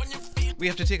it back on your feet. We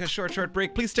have to take a short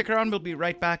break. Please stick around. We'll be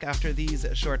right back after these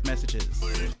short messages.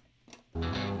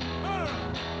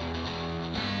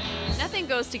 Nothing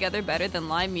goes together better than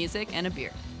live music and a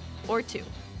beer. Or two.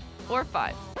 Or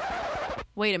five.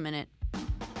 Wait a minute.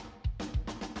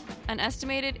 An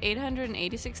estimated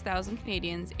 886,000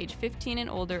 Canadians aged 15 and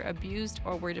older abused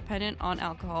or were dependent on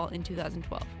alcohol in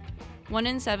 2012. 1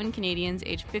 in 7 Canadians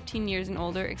aged 15 years and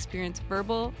older experienced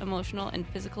verbal, emotional, and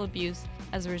physical abuse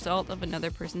as a result of another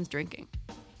person's drinking.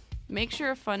 Make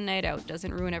sure a fun night out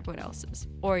doesn't ruin everyone else's,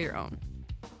 or your own.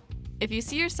 If you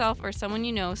see yourself or someone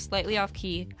you know slightly off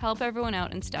key, help everyone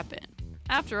out and step in.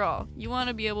 After all, you want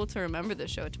to be able to remember the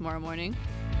show tomorrow morning.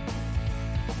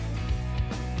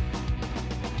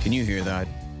 Can you hear that?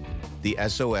 The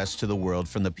SOS to the world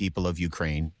from the people of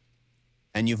Ukraine.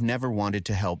 And you've never wanted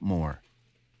to help more,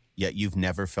 yet you've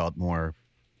never felt more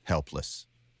helpless.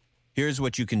 Here's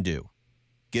what you can do.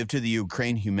 Give to the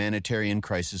Ukraine Humanitarian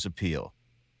Crisis Appeal.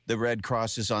 The Red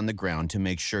Cross is on the ground to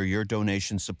make sure your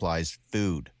donation supplies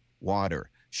food, water,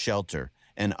 shelter,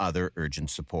 and other urgent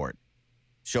support.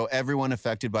 Show everyone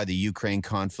affected by the Ukraine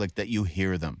conflict that you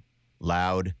hear them,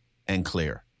 loud and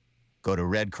clear. Go to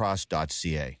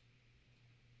redcross.ca.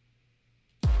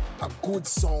 A good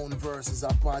sound versus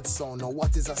a bad sound. Now,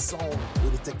 what is a sound?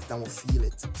 We detect it and we feel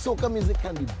it. Soca music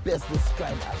can be best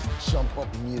described as jump up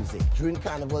music. During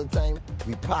carnival time,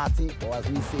 we party, or as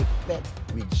we say, fet,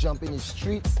 we jump in the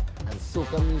streets, and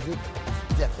soca music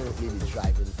is definitely the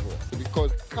driving force.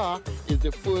 Because ka is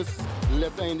the first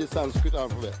letter in the Sanskrit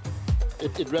alphabet.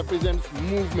 It represents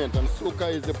movement, and soca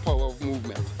is the power of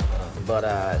movement. But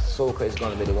soca is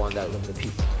going to be the one that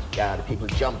the people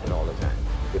jumping all the time.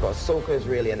 Because soca is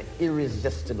really an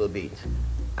irresistible beat.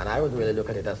 And I would really look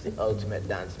at it as the ultimate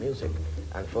dance music.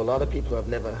 And for a lot of people who have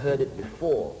never heard it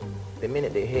before, the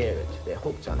minute they hear it, they're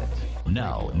hooked on it.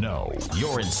 Now,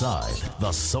 you're inside the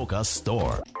Soca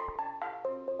store.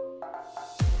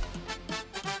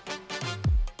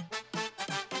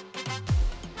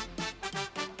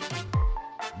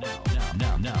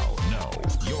 Now,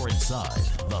 you're inside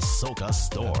the Soca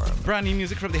store. Brand new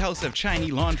music from the house of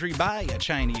Chinese Laundry by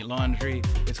Chinese Laundry.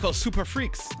 It's called Super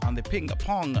Freaks on the Ping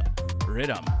Pong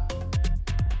Rhythm.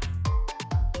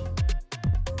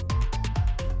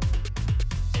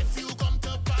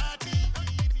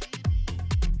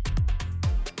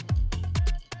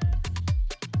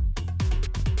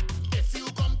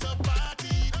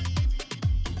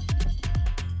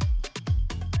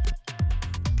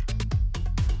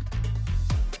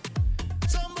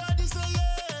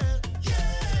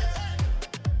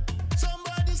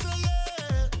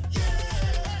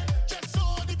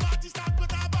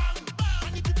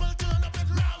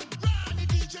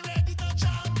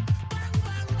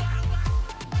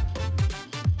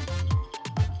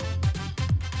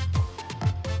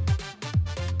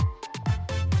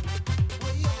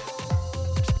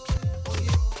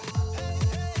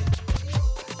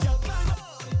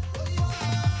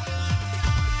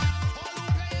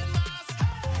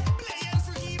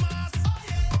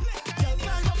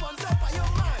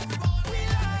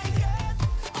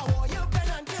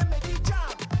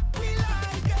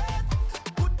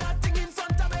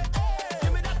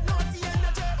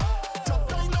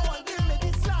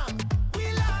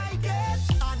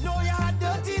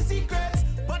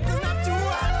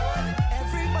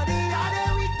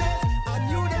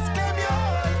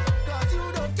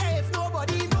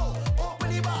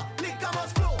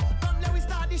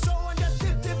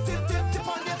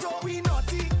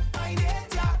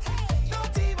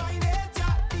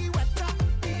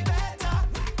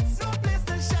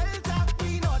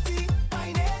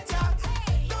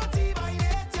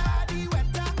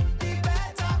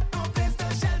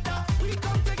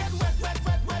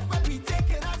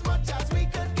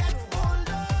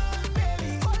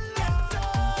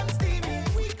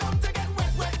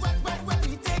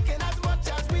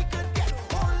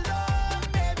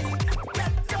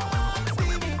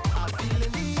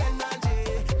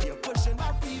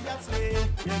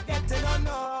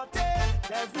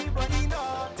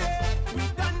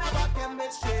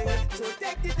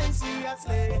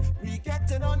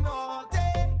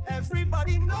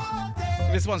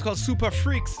 This one's called Super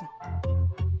Freaks.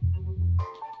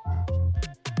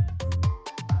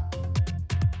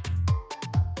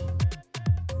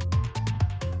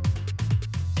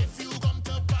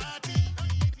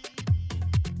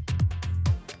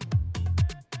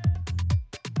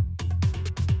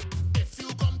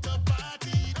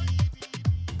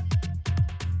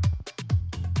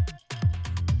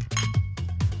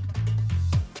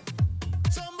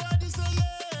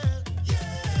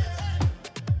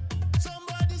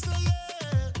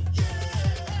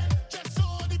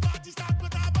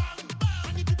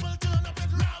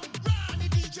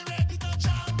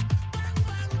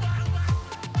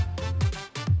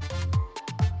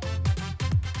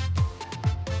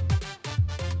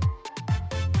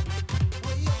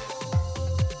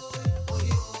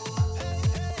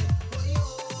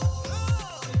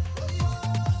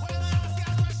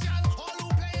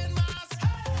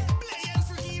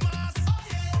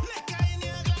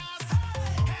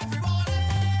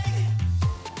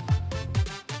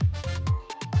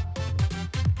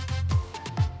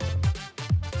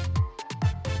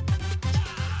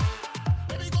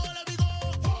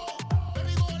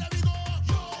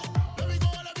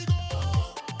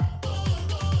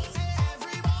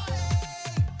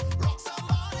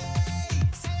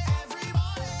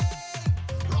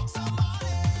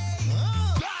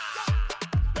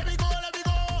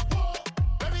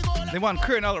 They want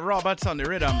Colonel Roberts on the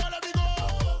rhythm.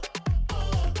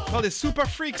 Called the Super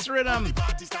Freaks rhythm.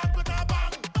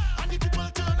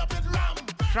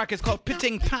 Track is called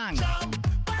Pitting Pang.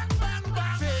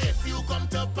 If you come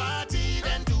to party,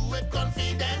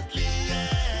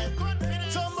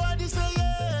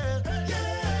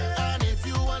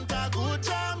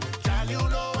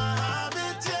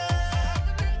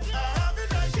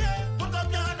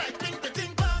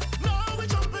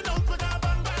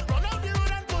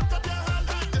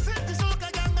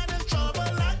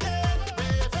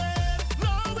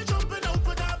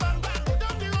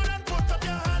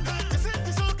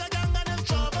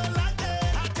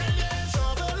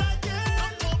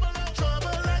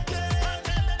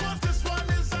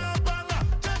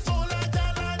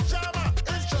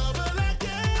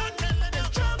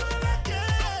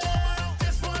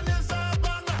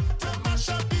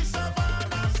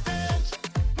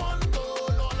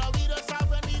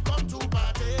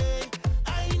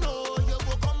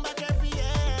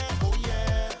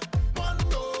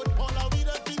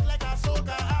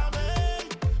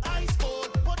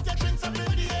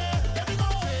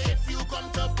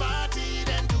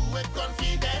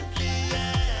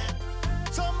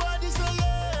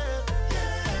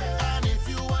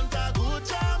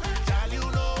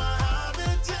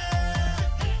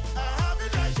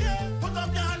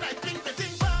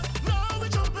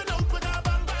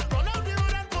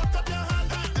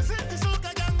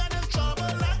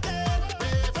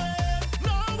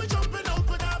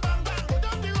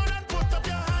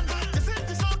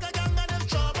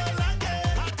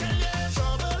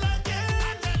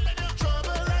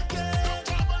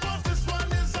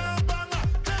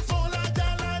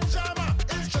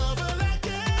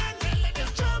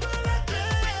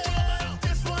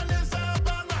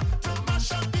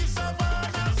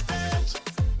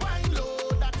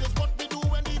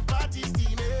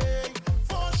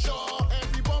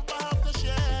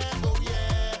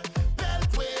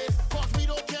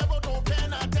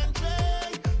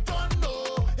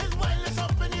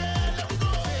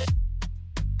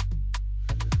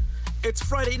 It's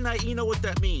Friday night, you know what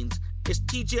that means. It's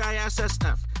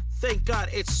TGISSF. Thank God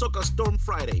it's Soca Storm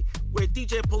Friday, where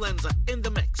DJ Polenza in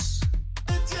the mix.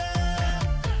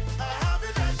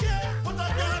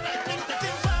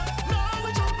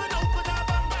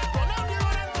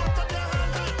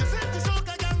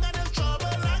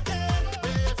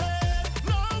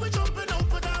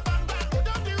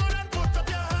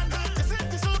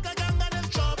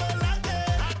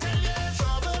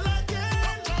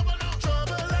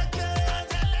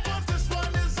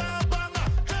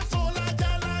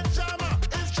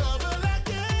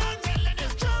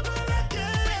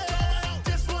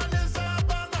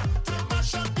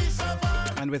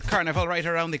 And with Carnival right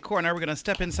around the corner, we're going to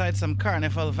step inside some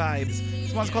Carnival vibes.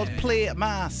 This one's called Play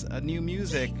Mass, a new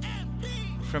music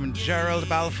from Gerald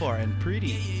Balfour and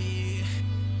Pretty.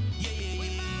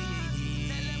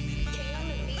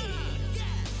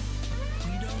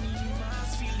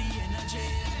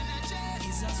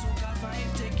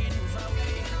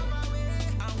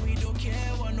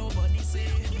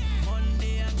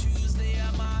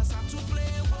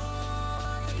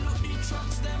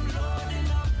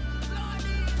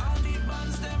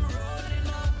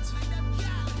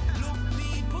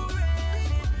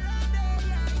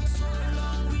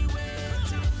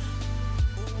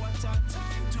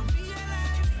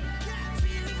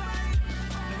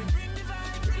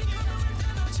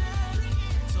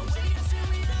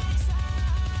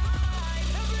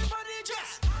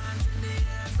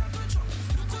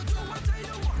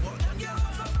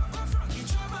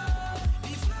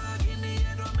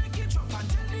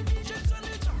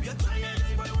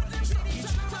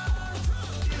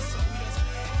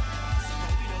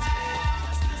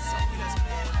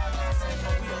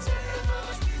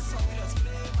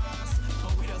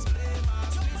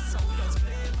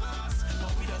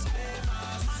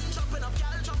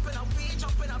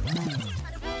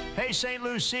 Hey, St.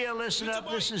 Lucia, listen up.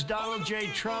 This is Donald J.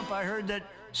 Trump. I heard that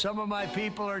some of my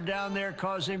people are down there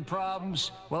causing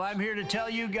problems. Well, I'm here to tell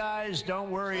you guys, don't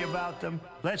worry about them.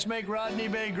 Let's make Rodney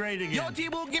Bay great again. Yo,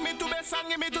 T-Boo, give me to best and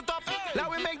give me to top. Let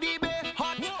we make the bay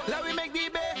hot. Let we make the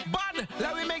bay bad.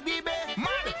 Let we make the bay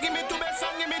mad. Give me to best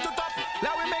and give me to top.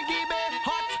 Let we make the bay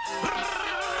hot.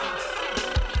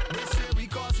 They say we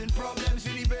causing problems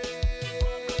in the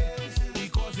bay. We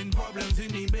causing problems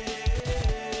in the bay.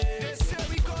 They say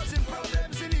we causing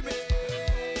problems in the bay.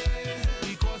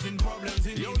 We causing problems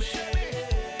in the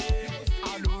bay.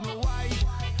 I don't know why.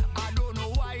 I don't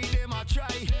know why them a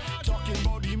try. Talking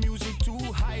about the music too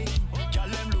high. Girl,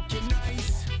 them looking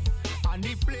nice. And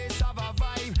the place have a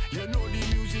vibe. You know the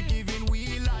music giving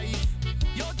we life.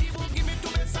 Yo, T-Boo, give me to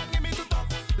best and give me to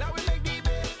top. Let we make the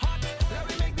bay hot. Let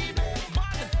we make the bay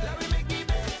bad. Let we make the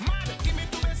bay mad. Give me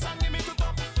to best and give me to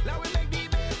top. Let we make the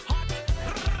bay hot.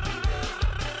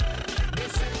 They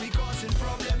say we causing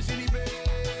problems in the bay.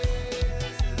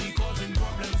 We causing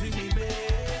problems in the bay.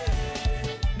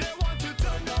 They want to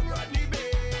turn down Rodney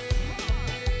Bay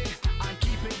and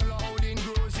keep it loud in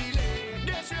Grozy Lane.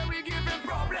 They say we giving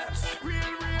problems, real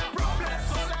problems.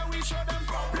 So let we show them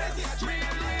problems,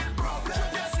 real problems.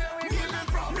 They say we giving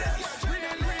problems,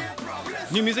 real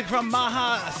problems. New music from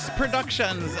Maha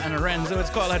Productions and Renzo. It's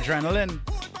called Adrenaline.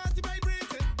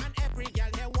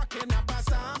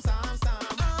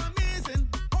 Amazing,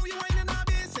 how you whining a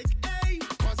basic, eh?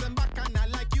 'Cause them back and I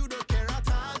like you don't care at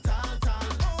all.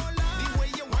 Oh, Lord, the way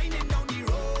you whining down the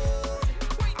road.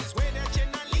 I swear that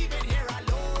you're not leaving here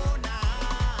alone,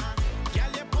 nah.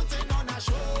 Girl, you're putting on a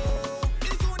show.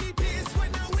 It's only peace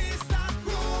when the waist start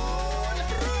roll.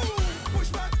 Push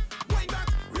back, wind back,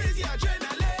 raise your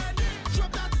adrenaline.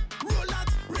 Drop that, roll that,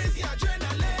 raise your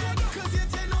adrenaline. 'Cause you're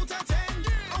 10 out of 10.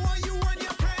 I want you and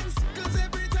your friends. 'Cause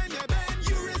every time you bend,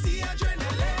 you raise the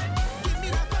adrenaline. Give me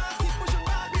that pass, keep pushing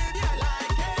back, baby, I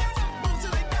like it. Bounce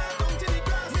it like that, down to the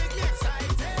grass, make me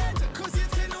excited. 'Cause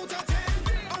you're 10 out of 10.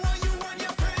 I want you and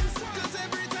your friends. 'Cause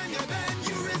every time you bend,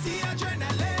 you raise the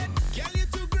adrenaline. Girl,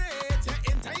 you're too great, you're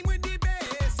in time with the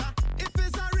bass. If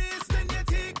it's a race, then you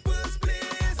take first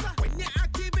place. When you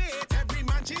activate, every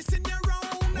man chasing you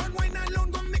round. One wine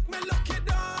alone gon' make me lock it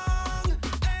down.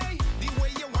 Hey, the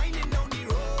way you're whining down the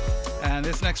road. And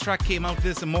this next track came out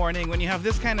this morning. When you have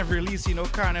this kind of release, you know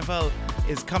Carnival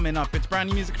is coming up. It's brand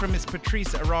new music from Miss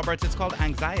Patrice Roberts. It's called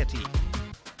Anxiety.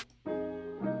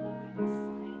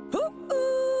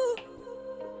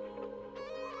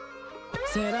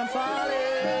 Said I'm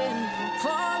falling,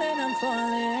 I'm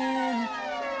falling.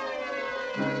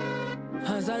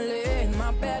 As I lay in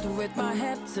my bed with my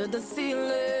head to the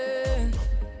ceiling.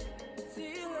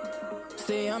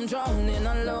 Say I'm drowning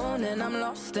alone and I'm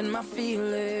lost in my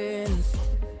feelings.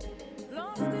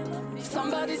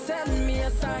 Somebody send me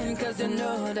a sign 'cause you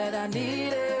know that I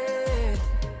need it.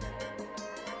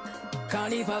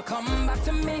 Carnival, come back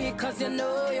to me, cause you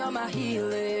know you're my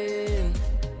healing.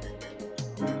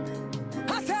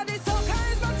 I said this soca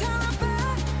is my therapy,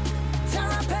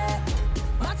 therapy,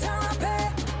 my therapy.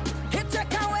 It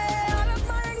take away all of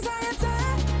my anxiety,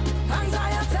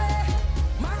 anxiety,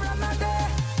 my remedy.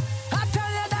 I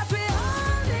tell you that we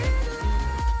all need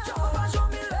love. Jump up and show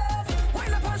me love,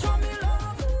 wind up and show me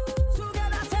love.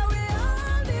 Together say we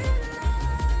all need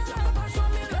love. Jump up and show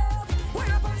me love,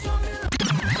 wind up and show me love.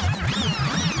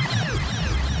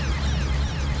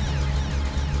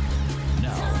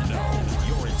 Now,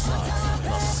 you're inside the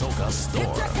Soca Store. It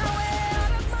take away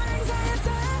all of my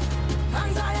anxiety,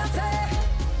 anxiety,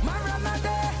 my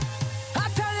remedy. I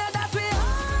tell you that we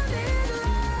all need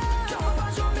love. Jump up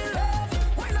and show me love,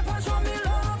 wind up and show me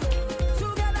love.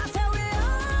 Together say we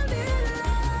all need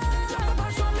love. Jump up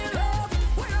and show me love,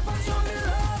 wind up and show me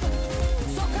love.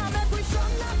 So come make we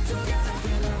strong up together.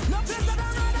 No place that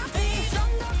I'd rather be.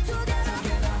 Strong up together.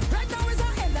 Right now is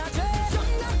our energy.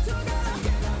 Strong up together.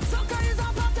 Soca is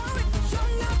our part of it.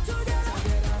 Strong up together.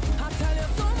 I tell you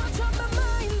so much on my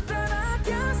mind that I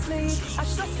can't sleep. I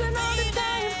stressing all the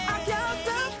time. I can't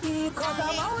self-keep, cause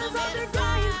I'm always on the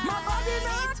grind. My body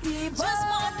not keep up.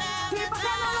 Keep up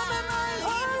and all of my mind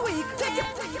all week. Take it,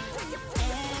 take it, take it.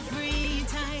 Every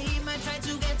time I try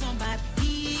to get on back,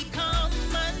 he come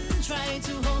and try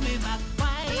to hold me back.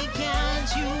 Why can't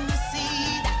you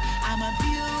see that I'm a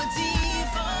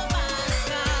beautiful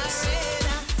masquerade?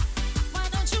 Why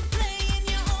don't you play in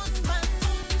your own band?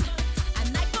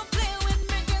 And I go play with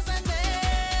records and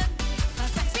them.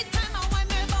 Cause every time I want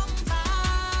my bumper,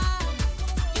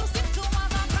 you seem to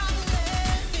have a problem.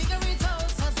 Figure it out,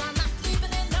 cause I'm not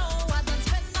leaving it now. I don't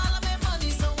spend all of my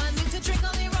money, so I need to drink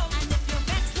on the road. And if your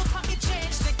vex look pocket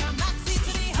change, they come back see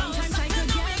to the house. Sometimes I could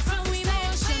get so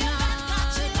emotional.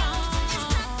 It's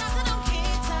not that I don't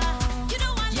cater. You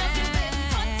know I love you, baby,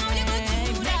 but so you go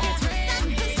do that. That's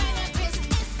the sign of this.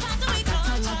 It's part of I it got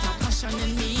a all. lot of passion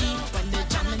in me when the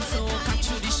jamming soca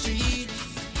through the streets.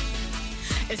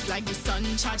 It's like the sun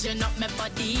charging up my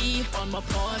body, on my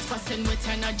pulse busting with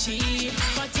energy.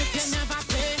 But if you never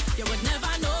play, you would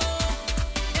never know.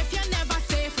 If you never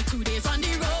stay for 2 days on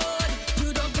the road,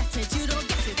 you don't get it, you don't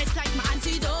get it. It's like my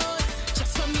antidote.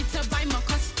 Just for me to buy my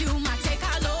costume, I take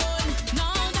a loan.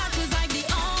 Now that is like the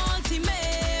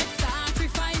ultimate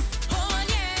sacrifice. Whole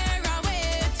year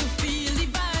away to feel the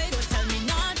vibe. Don't tell me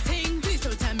nothing, please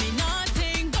don't tell me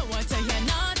nothing. Don't want to hear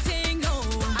nothing, no.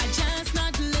 I just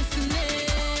not listening.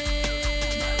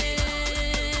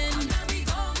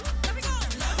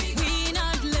 We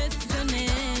not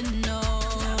listening, no.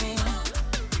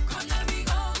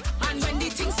 And when the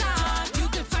things start, you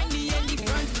can find me in the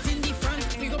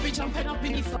front, we go be jumping up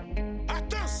in the front.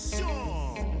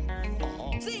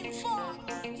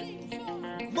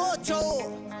 Moto,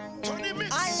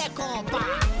 alle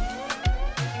compas.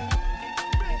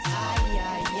 Aïe,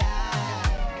 aïe, aïe.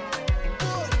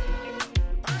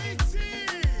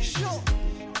 Chaud,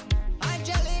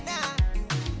 Angelina.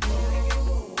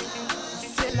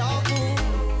 C'est l'envou.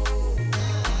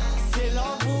 C'est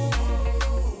l'envou.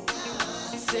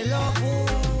 C'est l'envou.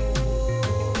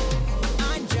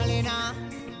 Angelina.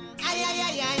 Aïe, aïe,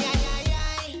 aïe, aïe, aïe, aïe,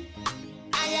 aïe.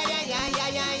 Aïe, aïe, aïe, aïe,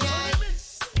 aïe, aïe, aïe.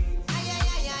 Aïe,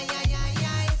 aïe, aïe, aïe, aïe,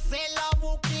 aïe, c'est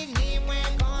l'envou qui n'y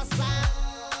moins comme ça.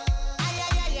 Aïe,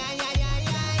 aïe, aïe, aïe, aïe, aïe,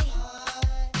 aïe.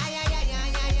 Aïe, aïe, aïe,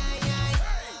 aïe, aïe, aïe, aïe.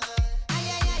 Aïe,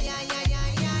 aïe, aïe, aïe, aïe,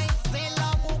 aïe, aïe, c'est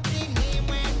l'envou qui n'y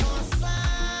moins comme ça.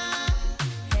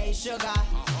 Hey sugar,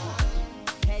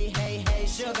 hey, hey, hey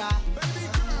sugar,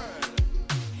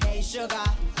 hey sugar,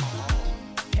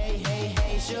 hey, hey,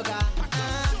 hey sugar.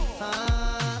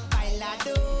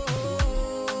 Bailado,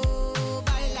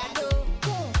 bailado,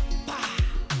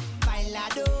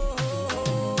 bailado.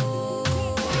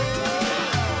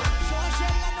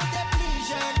 Changer la note plus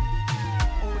jeune,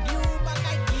 au dieu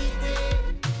bagay quitte.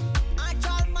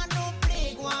 Actuellement nous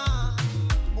pligouan,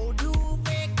 au dieu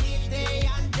fait quitter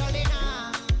Angelina.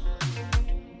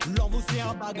 L'homme c'est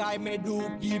un bagay mais d'où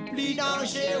qui plie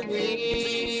dangereux.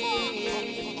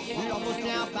 L'homme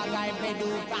c'est un bagay mais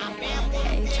d'où pas faire.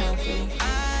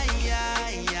 Ay,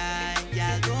 ay, ay,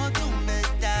 y'all don't do me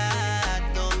that.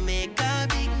 Don't make a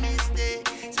big mistake,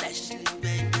 especially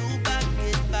when you back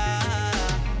it back.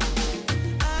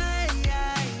 Ay,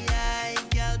 ay, ay,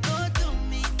 y'all don't do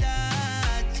me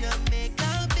that. You make a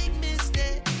big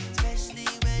mistake, especially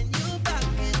when you back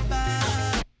it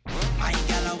back. My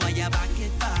gal, why you back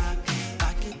it back?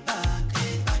 Back it back,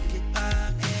 back it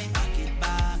back, back it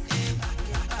back, back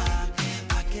it back,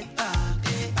 back it back,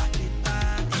 back it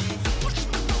back.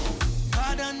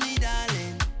 Pardon me.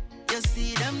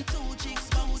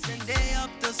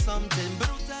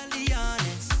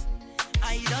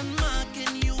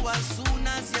 as soon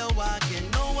as you walk, you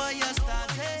know where you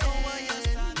started.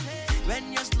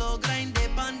 When you slow grind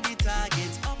up on the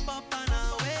target, up and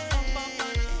away.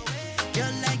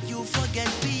 You're like you forget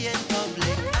being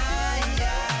public.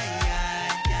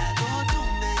 Yeah, don't do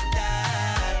me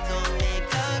that. Don't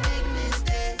make a big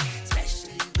mistake,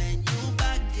 especially when you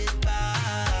back it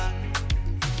back.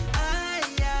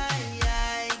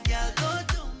 Girl, don't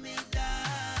do me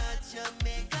that. You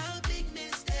make a big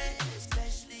mistake,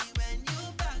 especially when you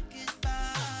back it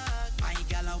back. My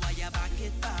girl, why you back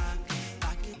it back?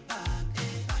 Back it back,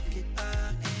 back it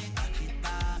back, back it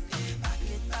back, back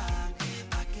it back,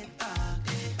 back it back,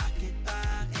 back it back, back it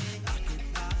back, back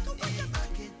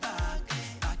it back,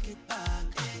 back it back,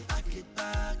 back it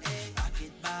back, back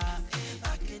it back,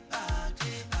 back it back,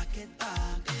 back it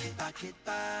back, back it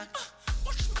back.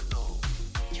 Watch me now,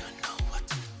 you know what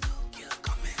to do. Girl,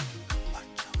 come in,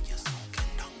 watch how you're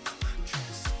soaking down my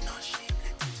mattress. No shame,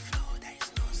 let it flow, there is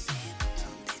no sin.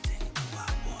 Turn it into a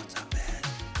waterbed.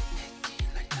 Hickey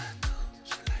like that too,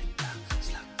 she like that.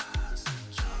 Slap ass and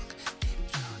jog, deep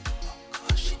down. Oh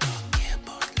God, she don't care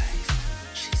about life.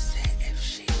 She say if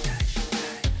she die, she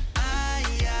die.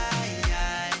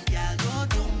 Girl, don't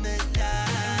do me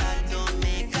that. Don't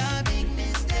make a big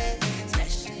mistake,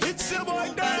 especially It's your boy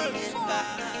Dave.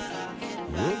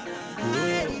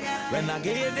 When I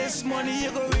get you this money,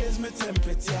 you go raise my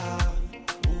temperature.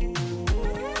 Ooh,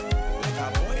 like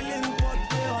a boiling pot,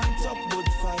 we on top good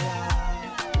fire.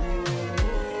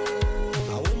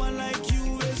 Ooh, a woman like you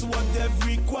is what they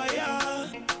require.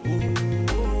 Ooh,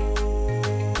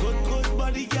 good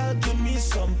body, girl, give me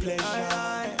some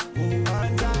pleasure. Ooh,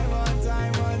 one time.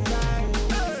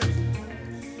 Hey.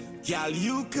 Girl,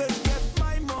 you could get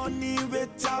my money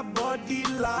with a body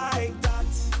like that.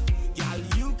 Girl,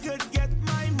 you could get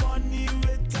my money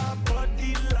with a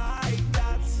body like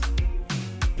that.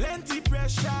 Plenty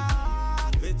pressure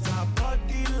with a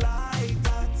body like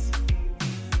that.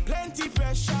 Plenty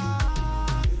pressure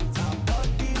with a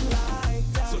body like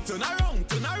that. So turn around,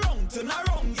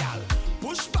 girl.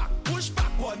 Push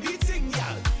back on the thing,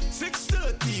 girl.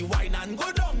 6:30, wine and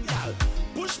go down, girl.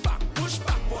 Push back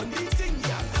on the thing,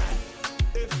 girl.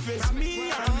 If it's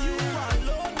me and you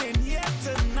alone in here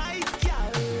tonight,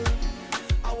 girl,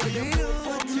 I want you go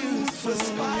for twos for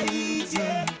spite,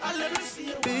 yeah. And let me see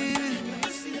you, baby.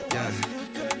 Yeah. You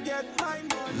could get my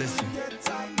money, Listen. get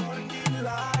my money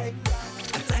like that.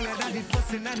 I'm tired of the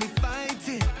fussing and the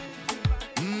fighting.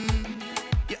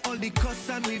 Yeah, all the cuss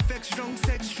and we vex, drunk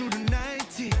sex through the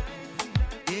night.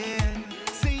 Yeah,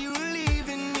 say you're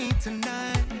leaving me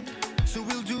tonight, so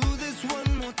we'll do this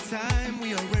one more time.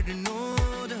 We already know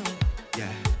though,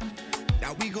 yeah,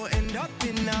 that we gon' end up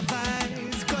in our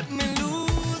vibes. Cut me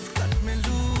loose,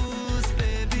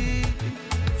 baby.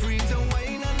 Free to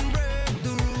wine and break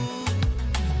the rules.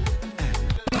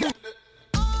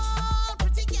 Oh,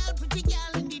 pretty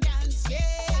girl in the dance,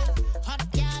 yeah. Hot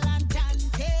girl and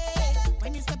dante.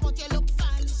 When you step out, you look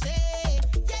fancy.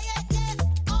 Yeah.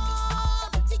 Oh,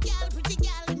 pretty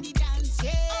girl in the dance,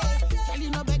 yeah. Girl, you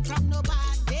no beg from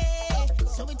nobody,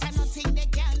 so it ain't nothing they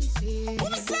can say.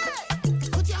 What say?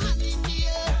 Put your hand in the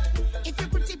air. If you're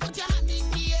pretty, put your hand in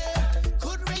the air.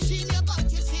 Good regime, you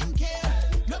got your skincare.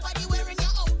 Nobody wearing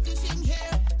your outfit in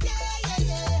here.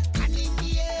 Yeah. Hand in the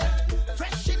air.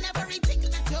 Fresh in everything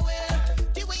that you wear.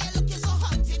 The way you look is so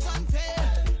hot, it's unfair.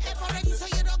 Ever ready, so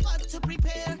you don't got to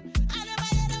prepare. I never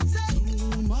hear them say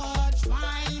too much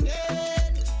finding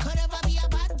could ever be a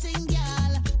bad thing,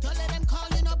 girl. Don't let them call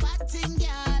you no bad thing,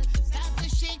 girl. Start to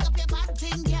shake up your bad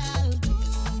thing, girl.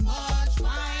 Too much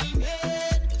finding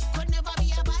could never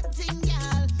be a bad thing,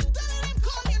 girl. Don't let them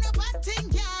call you no bad thing,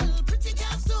 girl. Pretty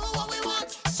girls do what we want.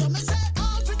 So me say,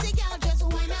 all pretty girl just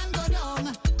whine and go down.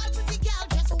 All pretty girl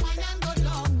just whine and go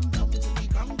down. Down to the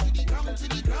ground, to the ground, to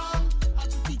the ground. All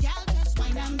pretty girl just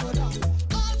whine and go down.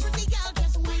 All pretty girl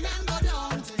just whine and go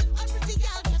down. All pretty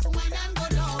girl just whine and go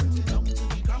down. Down to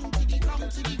the ground, to the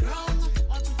ground, to the ground.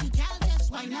 All pretty girl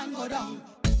just whine and go down.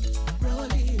 Roll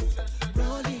it.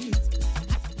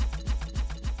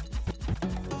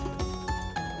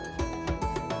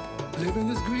 Living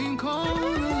this green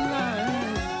corner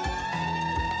life.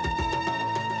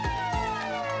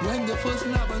 When the first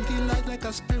love until light like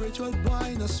a spiritual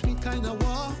wine, a sweet kind of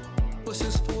walk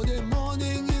pushes for the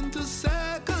morning into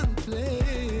second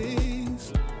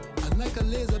place. And like a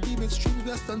laser beam, it streams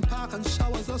Western Park and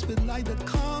showers us with light that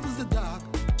calms the dark,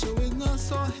 showing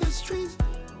us our history's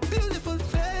beautiful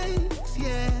face,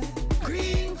 yeah.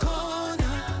 Green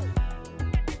corner,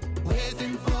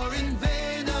 waiting for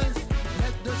invaders.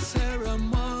 Let the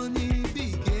ceremony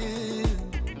begin.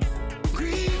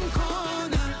 Green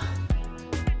corner,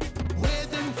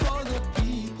 waiting for the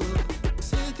people.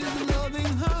 City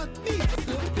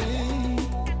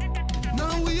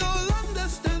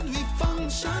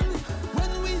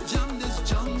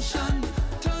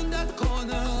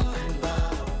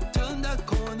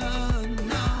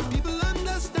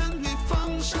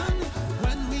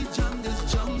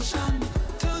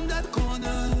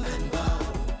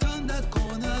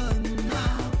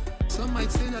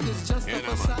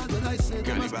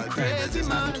Kindness is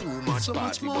not too much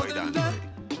party boy than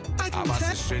I'm a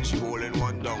sister, she holding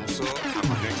one down, so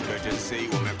I'm an expert say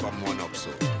you make come one up,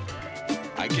 so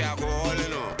I can't go all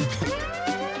in on.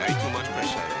 Like too much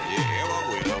pressure. Yeah, what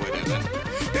going on with them?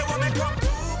 They want me come to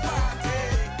party.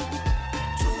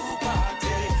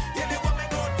 Yeah, they want me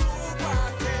go to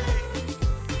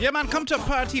party. Yeah, man, come to a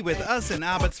party with us in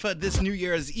Abbotsford this New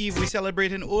Year's Eve. We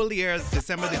celebrate in Old Year's,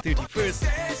 December the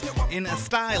 31st, in a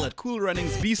style at Cool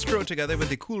Runnings Bistro, together with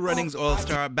the Cool Runnings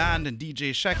All-Star Band and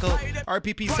DJ Shekel,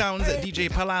 RPP Sounds, DJ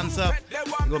Palanza.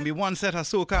 Gonna be one set of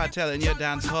Soca, telling you,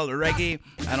 dance hall, reggae,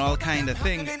 and all kind of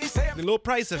thing. The low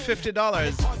price of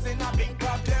 $50.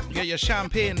 You get your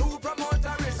champagne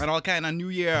and all kind of New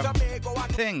Year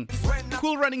thing.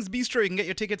 Cool Runnings Bistro. You can get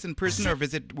your tickets in person or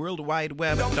visit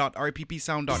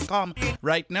worldwideweb.rppsound.com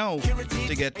right now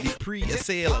to get the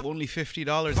pre-sale of only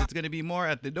 $50. It's going to be more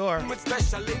at the door.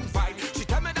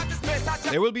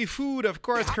 There will be food, of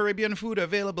course, Caribbean food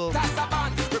available.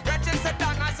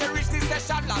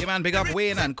 Yeah, man, big up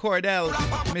Wayne and Cordell,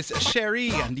 Miss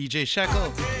Sherry and DJ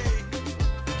Shekel.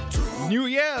 New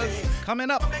Year's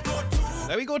coming up.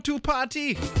 There we go to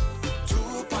party.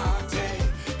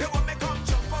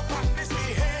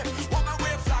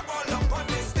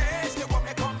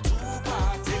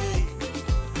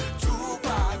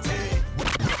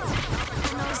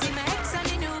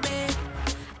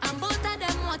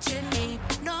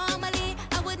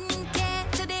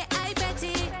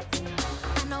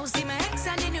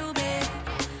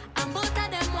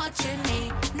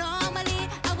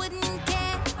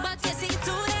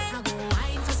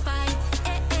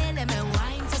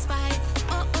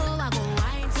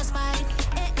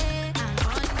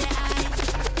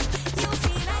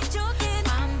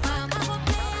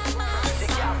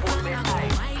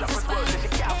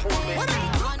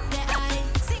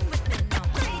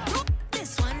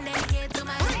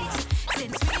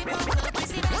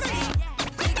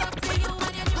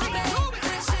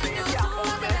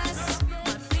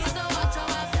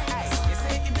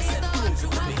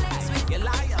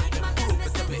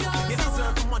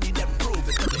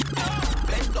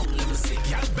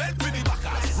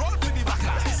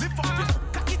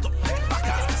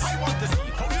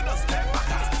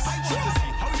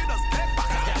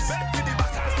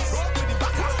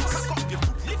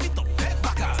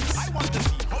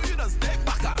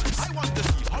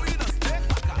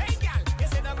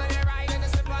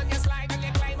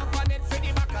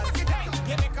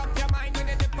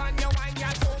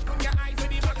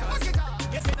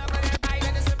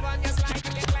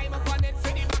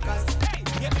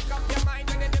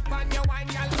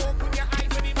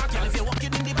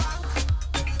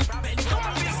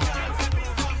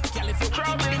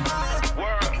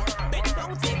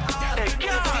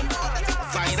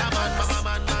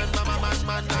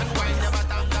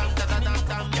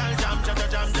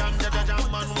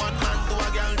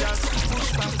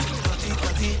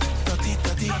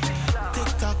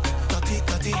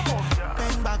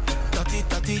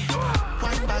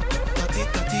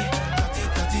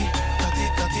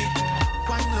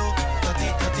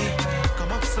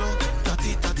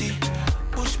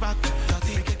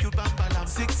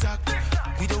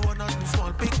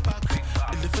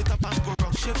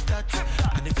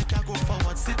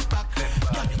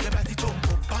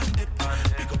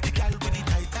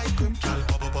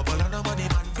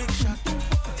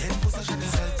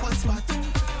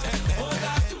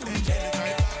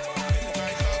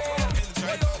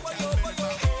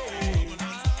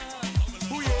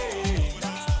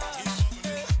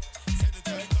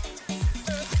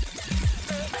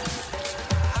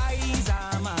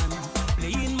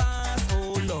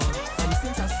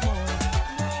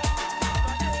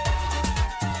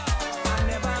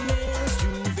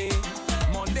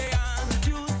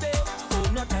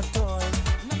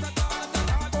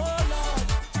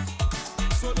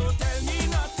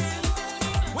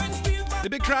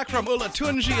 Track from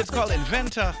e.181, it's called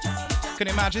Inventor. Can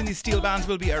you imagine these steel bands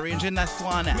will be arranging that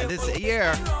one this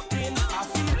year?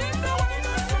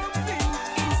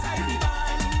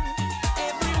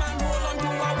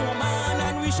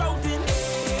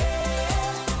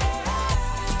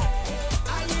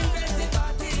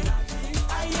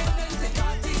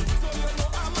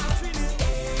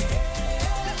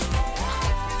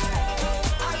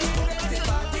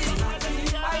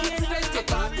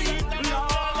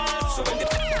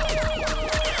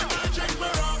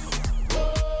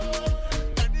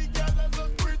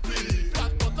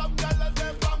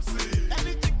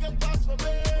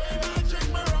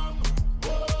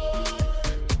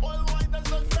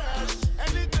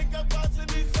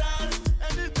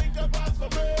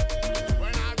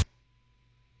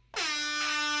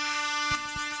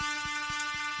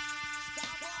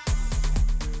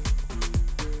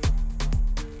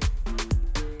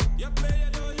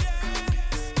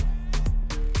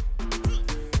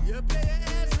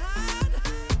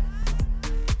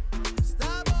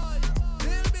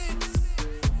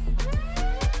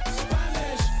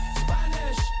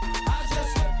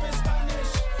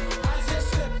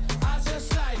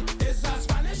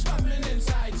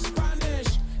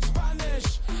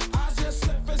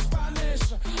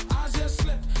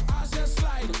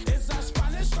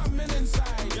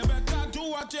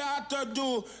 what you had to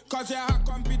do, cause you had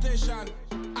competition.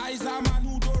 I's a man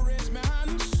who don't raise my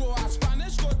hand, so a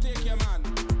Spanish go take your man.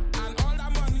 And all the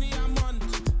money a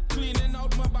month, cleaning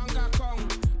out my bank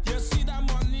account. You see the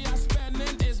money I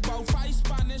spending is about 5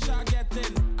 Spanish I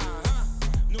getting.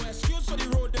 No excuse for the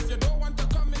road, if you don't want to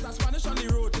come, it's a Spanish on the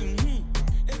road.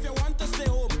 If you want to stay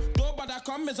home, don't bother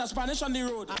come, it's a Spanish on the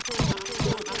road.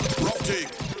 Rough take,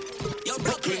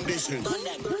 Brooklyn decent,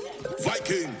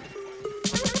 Viking,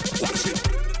 watch it.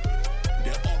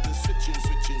 They're all the switching.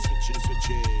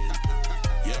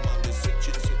 Yeah, man, the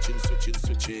switching.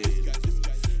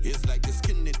 It's like the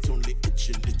skin, it only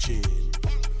itching.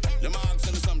 Let me ask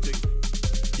you something.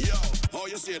 Yo, how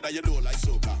you say that you don't like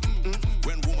soca?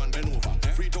 When woman bend over,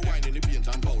 free to wine in the paint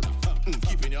and powder.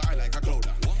 Keeping your eye like a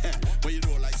clouder. But you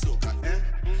don't like soca.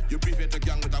 You prefer to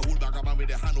gang with a whole bag of man with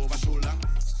a hand over shoulder.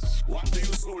 What do you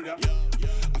soldier?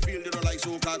 I feel you don't like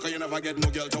soca cause you never get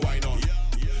no girl to wine on.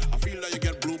 I feel that you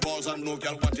get blue balls and no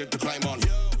girl wanted to climb on.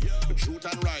 But truth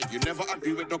and right, you never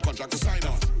agree with no contract to sign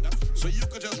on. So you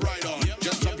could just ride on,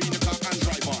 just jump in the car and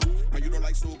drive on. And you don't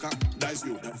like soca, dice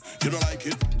you. You don't like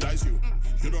it, dice you.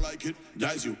 You don't like it,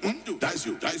 dice you. Dice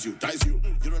you.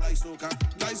 You don't like soca,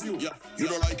 dice you. You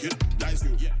don't like it, dice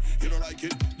you. You don't like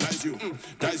it, dice you.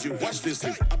 Dice you. Watch this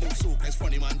thing. About soca, it's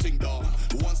funny man thing dog.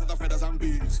 One set of feathers and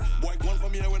beads. Boy, gone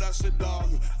from here with that shit dog.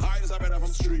 Eyes are better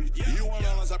from street. You and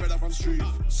all us are better from street.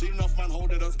 See enough man how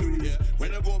did us do it.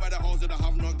 When you go by the house, they don't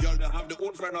have no girl, they have the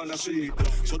old friend on the street.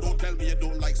 So don't tell me you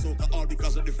don't like soca all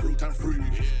because of the fruit and free.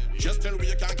 Just tell me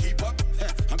you can't keep up,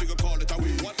 and we go call it a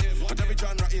weed. But every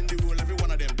genre in the world, every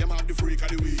one of them have the freak of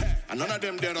the weed. And none of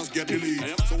them dare us get the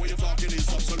lead. So when you're talking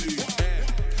it's obsolete.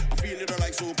 I feel you don't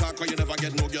like soca cause you never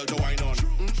get no girl to wine on.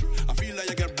 I feel like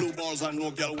you get blue balls and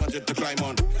no girl wanted to climb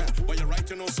on. But you're right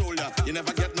to no soldier, you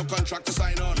never get no contract to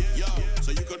sign on.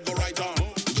 So you could go right on,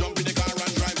 jump in the car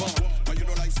and drive on. But you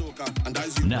don't like soca, and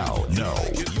that's you. Now,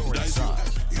 you're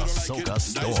inside the Soca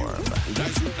Storm.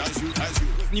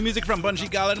 New music from Bungie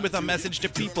Garlin with a message to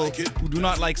people who do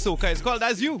not like soca. It's called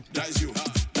As You.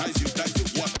 What?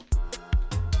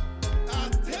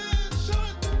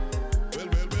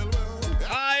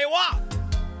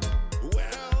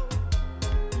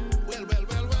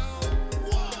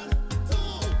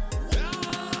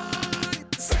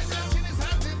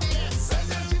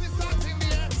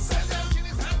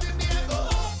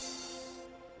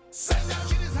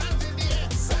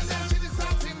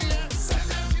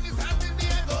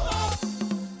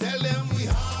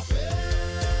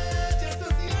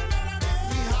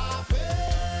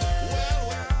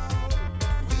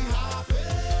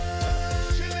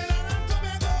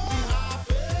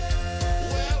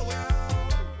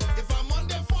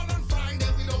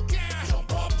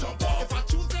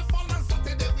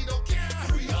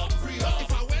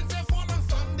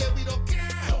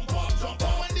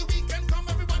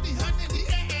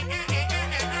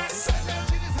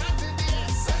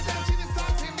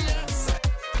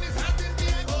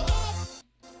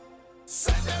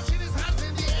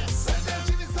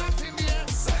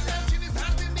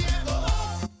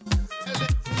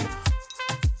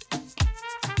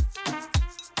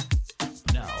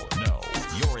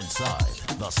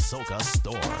 The Soca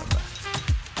Storm.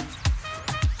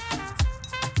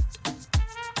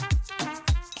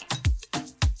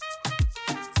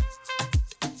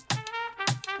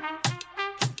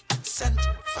 Cent,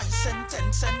 5 cent,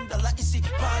 10 cent, dollar is the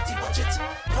party budget.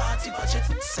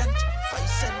 Cent, 5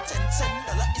 cent, 10 cent,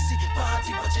 dollar is the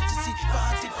party budget. Is the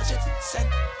party budget. Cent,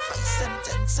 5 cent,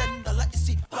 10 cent, dollar is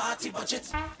the party budget.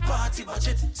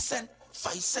 Cent,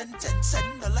 5 cent, 10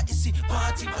 cent, dollar is the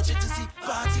party budget. Is the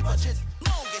party budget.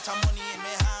 Now get a money in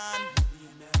my hand.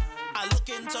 I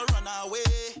looking to run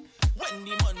away when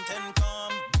the month end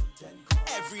come.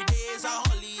 Every day is a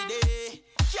holiday.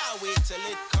 Can't wait till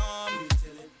it come.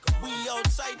 We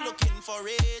outside looking for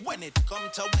it. When it come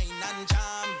to wine and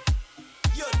jam,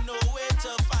 you know where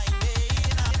to find it.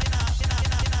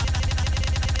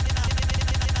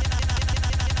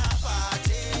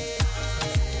 Party.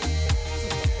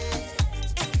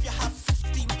 If you have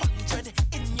 1,500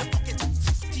 in your pocket,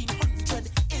 1,500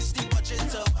 is the budget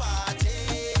to party.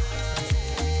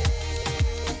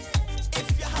 If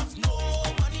you have no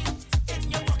money in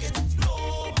your pocket, no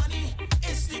money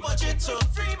is the budget to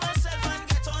free myself and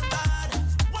get on bad.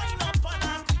 Wine up on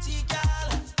a pretty girl,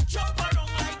 jump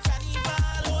around like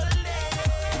carnival. Ole.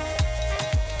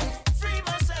 Free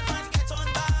myself and get on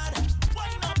bad.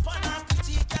 Wine up on a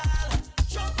pretty girl,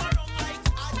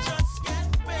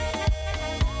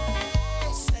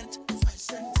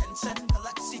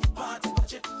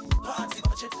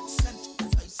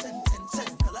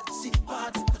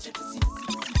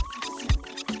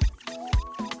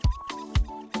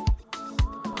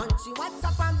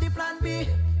 plan B.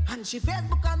 And she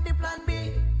Facebook on the plan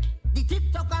B. The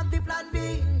TikTok on the plan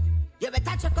B. You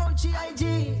better check out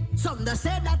GIG. Some that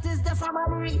say that is the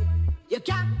family. You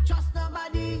can't trust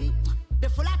nobody. They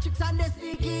full of tricks and they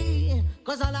sneaky.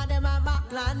 Cause all of them have a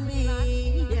plan B.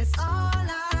 Yes, all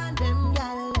of them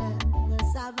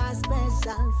girls have a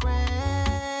special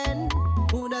friend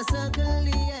who the circle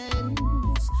the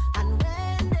ends. And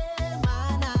when they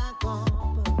wanna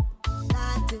come,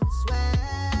 that is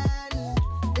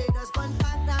when they just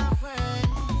contact a friend.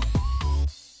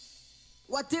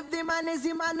 What if the man is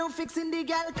the man who fixing the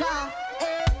girl car?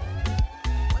 Eh?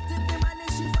 What if the man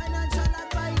is she financial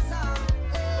advisor?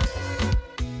 Eh?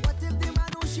 What if the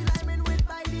man who she liming with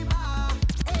by the bar?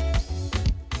 Eh?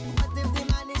 What if the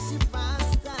man is she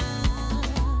pastor?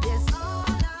 Yes, all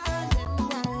of them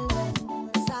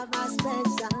girls have a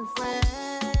special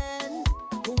friend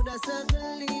who the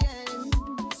circle the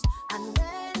ends. And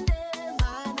when they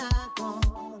wanna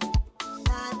come,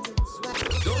 that is when.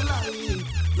 Don't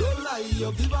lie,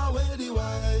 you give away the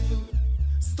wine.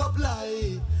 Stop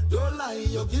lie, don't lie,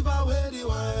 you give away the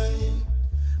wine.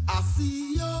 I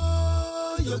see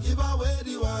you give away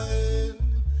the wine.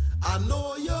 I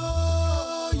know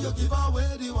you give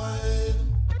away the wine.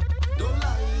 Don't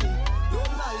lie,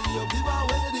 you give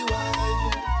away the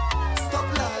wine. Stop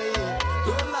lie,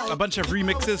 don't lie. A bunch of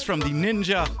remixes from the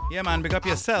Ninja. Yeah, man, big up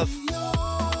yourself. You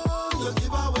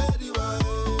give away the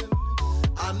wine.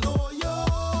 I know you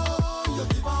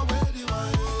give away the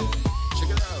wine. Check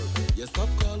it out. You stop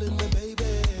calling me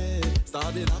baby.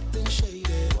 Started acting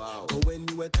shady. Wow. But when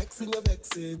you were texting, you're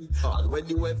vexing. When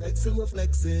you were vexing, you're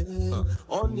flexing.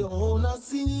 On your own, I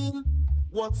seen.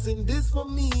 What's in this for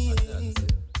me?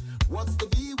 What's the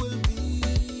be will be.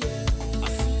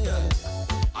 Yeah.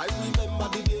 I remember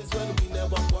the days when we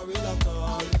never worried at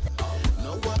all.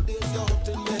 Nowadays you're hot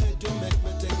in my head, you make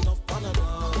me take enough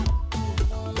Panadol.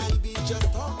 Baby,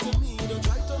 just talk to me, don't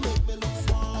try to make me look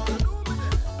small.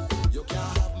 You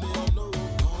can't have me on no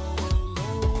call,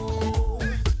 no.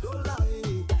 Don't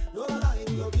lie,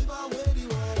 you give away the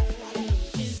wine.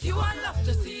 Is you I love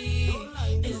to see?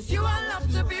 Is you I love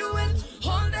to be with?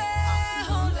 Hold it,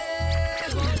 hold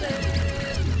it, hold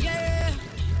it. Yeah.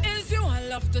 Is you I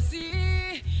love to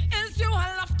see? Is you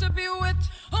I love to be with?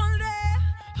 Hold it,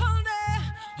 hold it,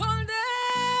 hold it.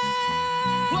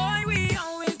 Boy, we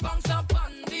always bounce up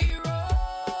on the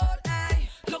road. Ay,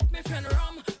 look me friend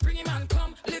rum, bring him and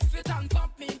come, lift it and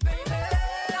pump me, baby.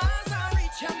 As I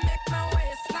reach and make my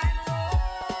waistline roll.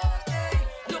 Ay,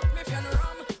 look me friend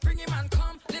rum, bring him and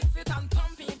come, lift it and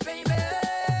pump me, baby.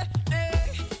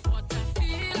 Ay, what a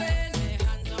feeling, my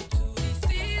hands up to the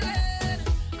ceiling.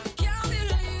 I can't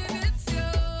believe it's you.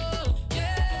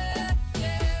 Yeah,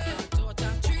 yeah. I thought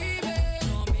I'm dreaming,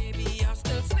 or maybe I'm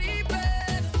still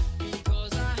sleeping,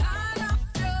 because I had a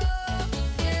few.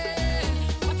 Yeah,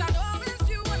 but I know it's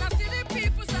you when I see the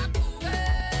people start moving.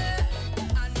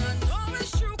 And I know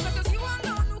it's true, cause it's you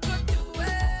alone who could do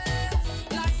it.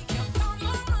 Like you come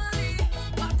on money,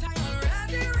 but I'm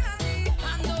already ready.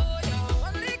 I know you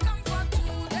only come for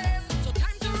 2 days, so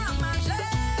time to run my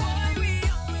shade. Boy, we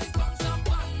always bounce up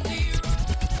on the road.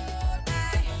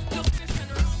 Ay, look me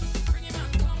friend rum, bring him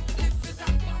and come, lift it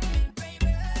and pump me,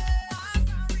 baby. As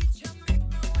I reach and make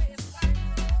my waistline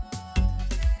roll.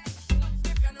 Ay, look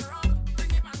me friend rum,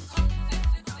 bring him and come, lift it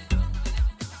and pump me.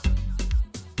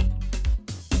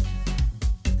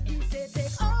 He say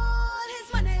take all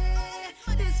his money,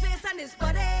 this face and his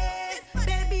body.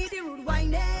 Baby, the rude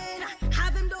whining,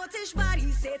 have him dotish, but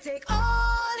he say take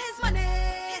all his money,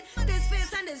 this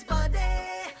face and his body.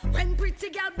 When pretty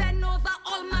girl bend over,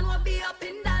 all man will be up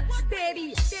in that.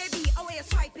 Baby, baby, always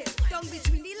swipe it down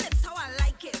between the lips, how I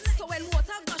like it. So when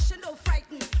water gush, you don't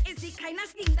frighten. It's the kind of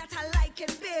thing that I like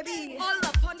it, baby. All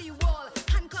up on the wall,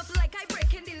 handcuffed like I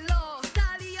breaking the law.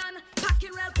 Stallion,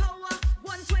 packing real power,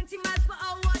 120 miles per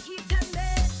hour. He tell me,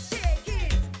 take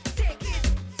it, take it,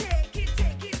 take it,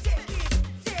 take it, take it,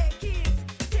 take it,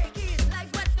 take it, like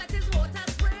wet fat is water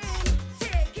spring.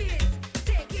 Take it,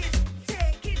 take it,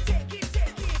 take it, take it,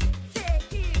 take it,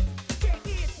 take it, take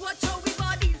it. Watch how we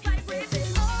bodies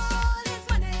vibrating. All his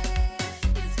money,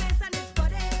 his face and his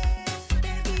body.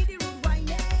 Baby, the rude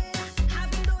whining,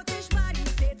 having no dish body.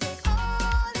 Say take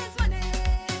all his money,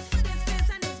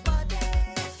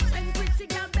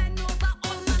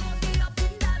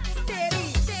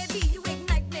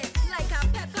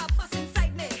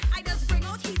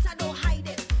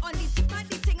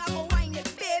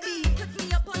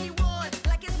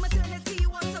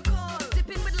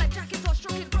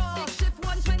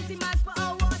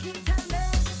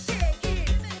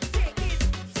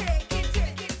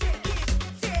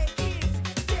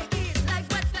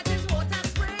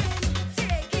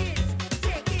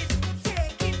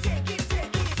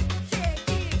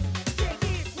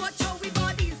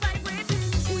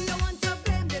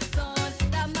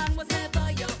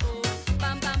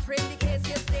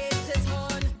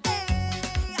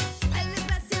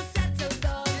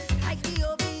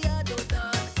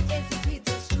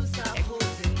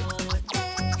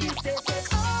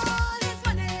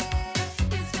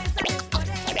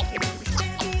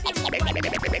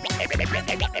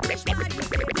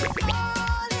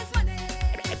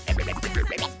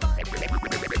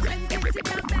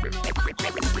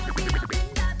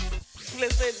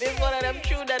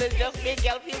 just make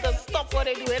y'all feel to stop what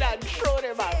they're doing and throw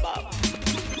them at mom.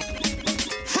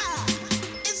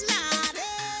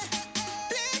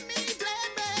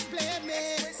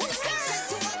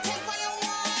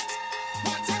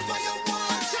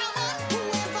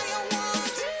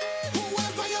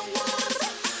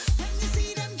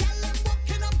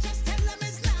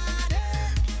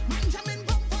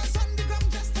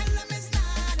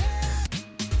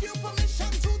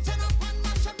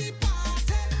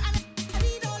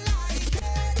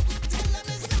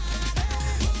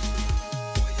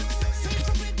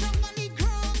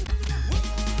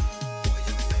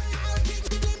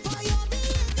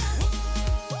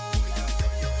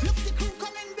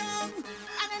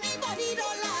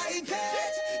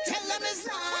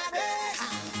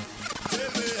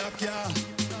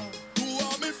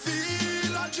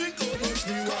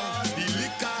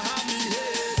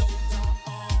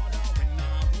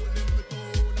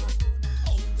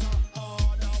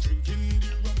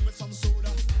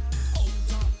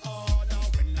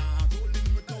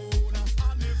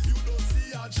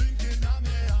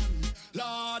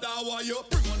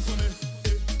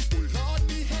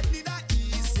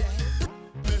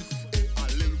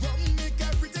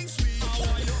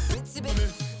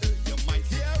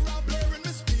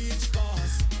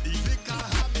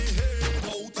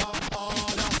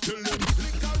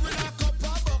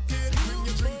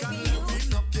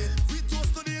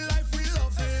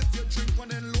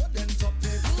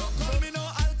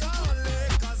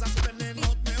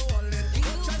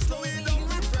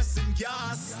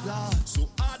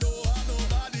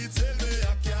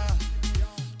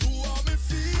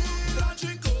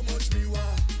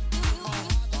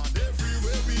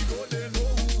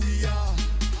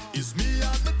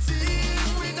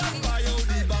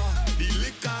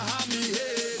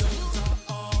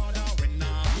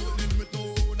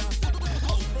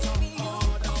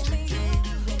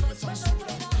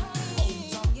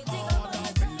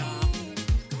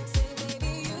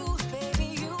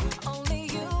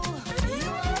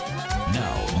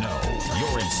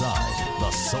 inside the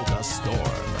Soca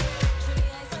Storm.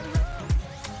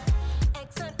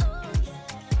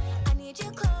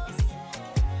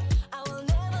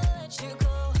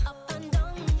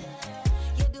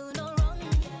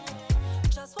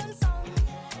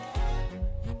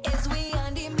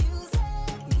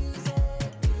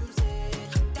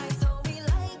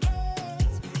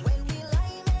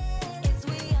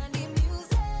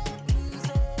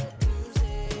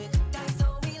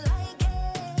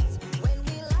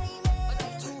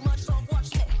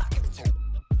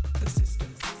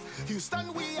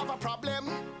 Houston, we have a problem,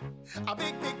 a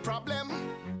big, big problem.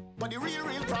 But the real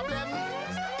problem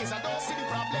is I don't see the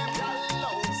problem.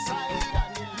 Y'all outside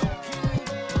and it looking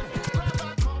good. Grab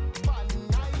a cup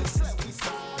and nice, let we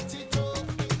start it up.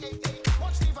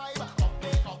 Watch the vibe,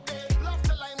 up there. Love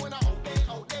the line when I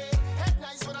out there. Head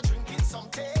nice when I drinking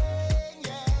something,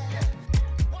 yeah.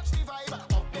 Watch the vibe,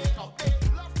 up there.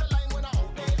 Love the line when I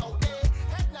out there.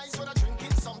 Head nice when I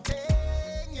drinking something.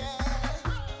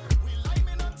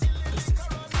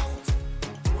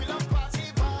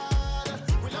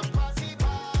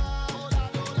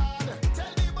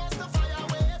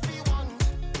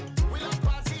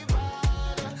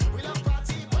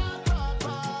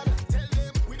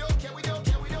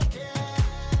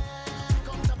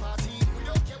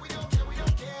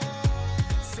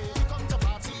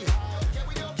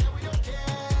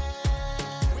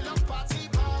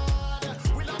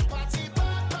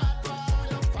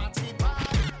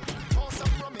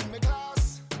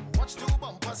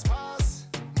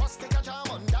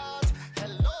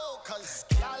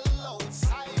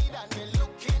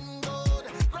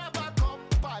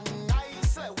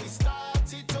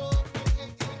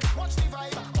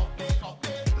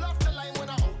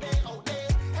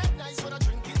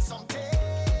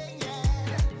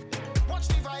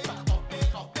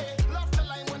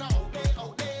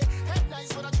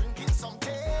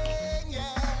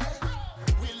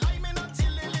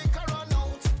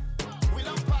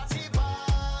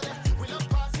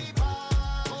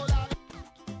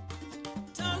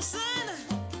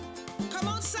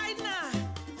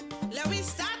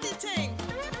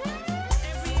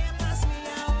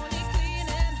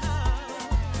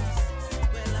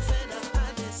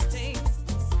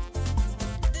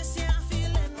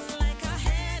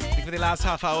 For the last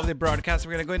half hour of the broadcast,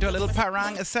 we're going to go into a little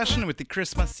parang session with the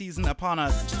Christmas season upon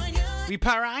us. We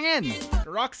parangin'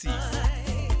 Roxy.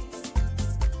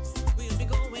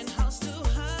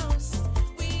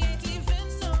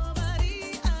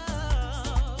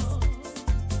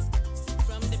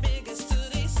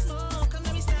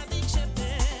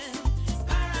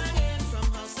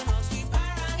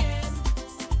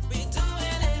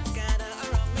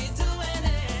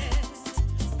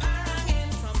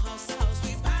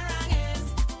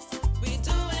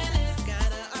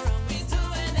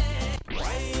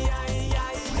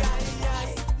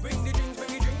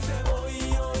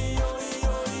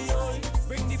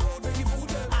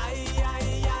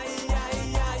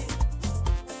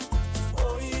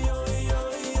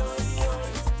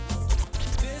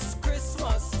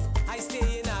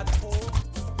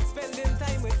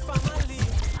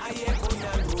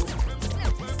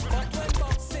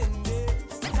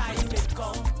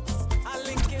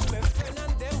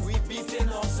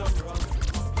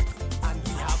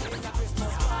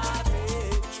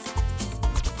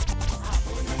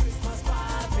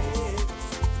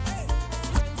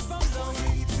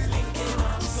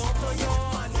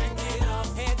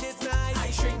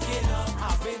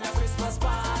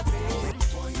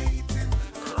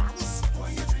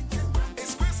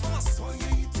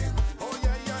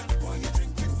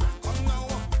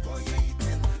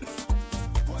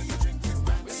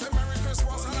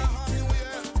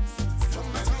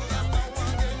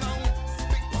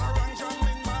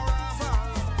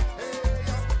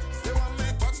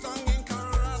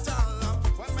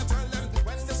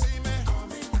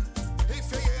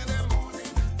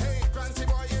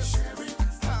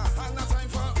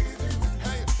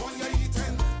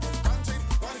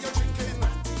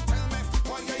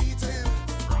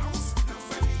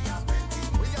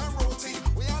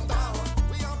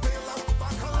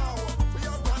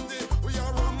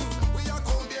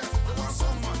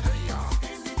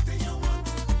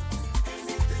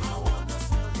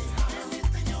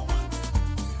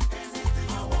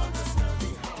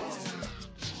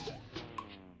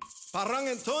 Parang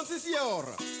entonces y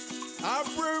ahora.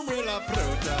 Ábreme la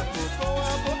puerta poco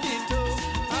a poquito.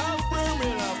 Ábreme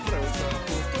la puerta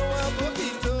poco a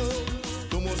poquito.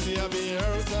 Como si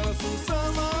abierta su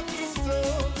alma Cristo.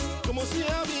 Como si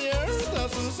abierta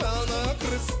su alma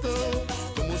Cristo.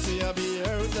 Como si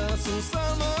abierta su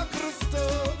alma Cristo.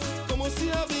 Como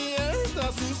si abierta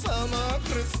su alma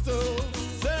Cristo.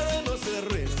 Sereno,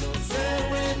 sereno,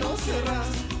 sereno será.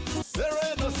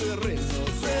 Sereno, sereno,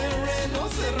 sereno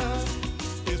será.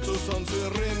 Estos son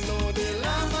sereno de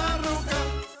la marroca.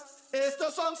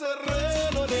 Estos son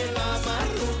sereno de la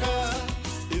marroca.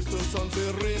 Estos son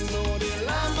sereno de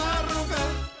la marroca.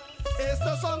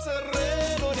 Estos son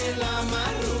sereno de la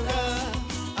marroca.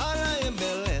 Ala en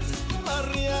Belén,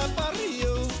 barria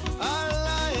barrio.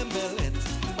 Ala en Belén,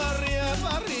 barria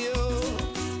barrio.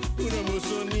 Uno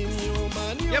muso niño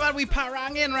manio. Yeah, but we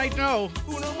parang in right now.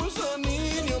 Uno muso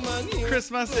niño manio.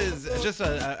 Christmas is just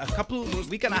a couple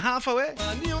week and a half away.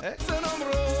 Eh? Se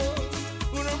nombró.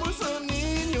 Uno muso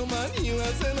niño manio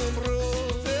se nombró.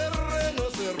 Sereno,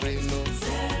 sereno.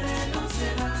 Sereno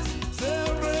será.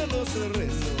 Sereno,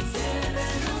 sereno.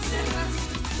 Sereno será.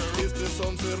 Estos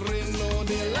son sereno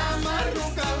de la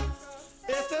marroca.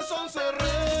 Estos son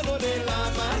sereno de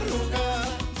la marroca.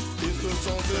 Estos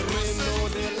son sereno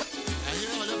de la... I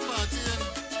hear all the partying.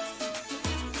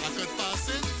 I could pass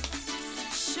it.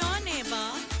 Sure, neighbor.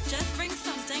 Just bring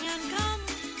something and come.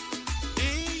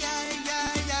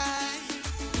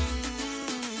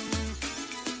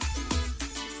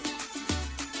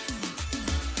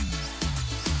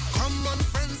 Come on,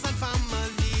 friends and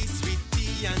family, sweet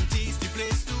tea and tea's the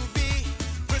place to be.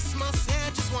 Christmas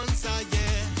here just once a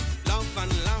year. Love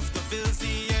and laughter fills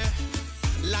the air.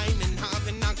 Lining,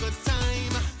 having a good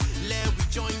time. Let we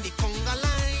join the conga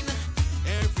line.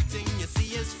 Everything you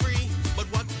see is free, but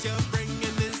what you're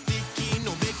bringing is the key.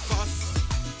 No big fuss.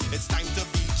 It's time to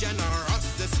be generous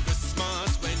this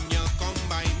Christmas when you come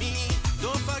by me.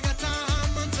 Don't forget a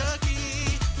ham and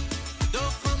turkey.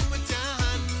 Don't come with your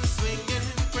hands swinging.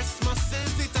 Christmas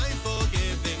is the time for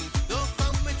giving. Don't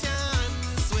come with your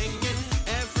hands swinging.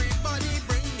 Everybody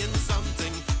bringing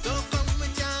something. Don't come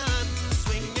with your hands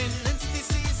swinging. It's the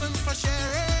season for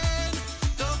sharing.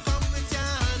 Don't come with your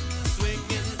hands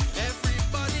swinging.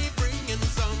 Everybody bringing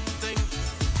something.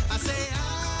 I say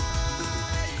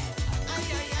aye, aye,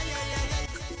 aye, aye, aye, aye.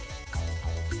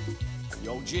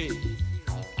 Yo, G.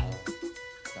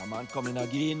 Come on, coming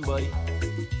again, boy.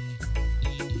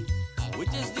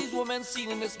 Which is these women seen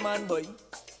in this man, boy?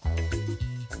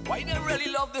 Why they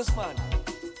really love this man?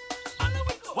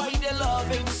 Why they love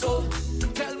him so?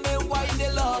 Tell me why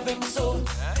they love him so.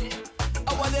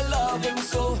 Oh, why they love him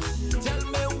so? Tell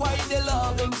me why they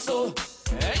love him so.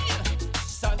 Hey.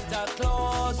 Santa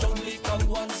Claus only come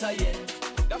once a year.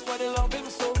 That's why they love him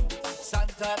so.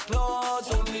 Santa Claus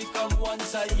only come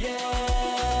once a year.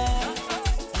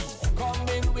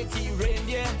 Coming with the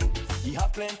reindeer, he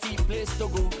have plenty place to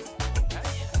go.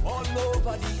 All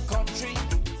over the country,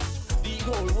 the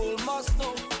whole world must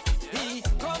know. He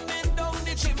coming down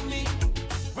the chimney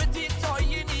with the toy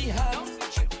in the hand,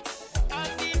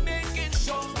 and he making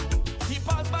sure he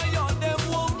pass by all them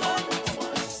woman.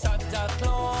 Santa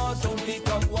Claus only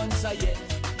come once a year.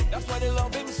 That's why they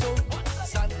love him so.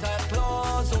 Santa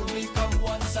Claus only come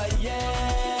once a year.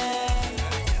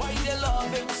 Why they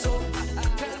love him so?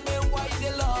 Tell me why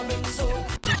they love him so.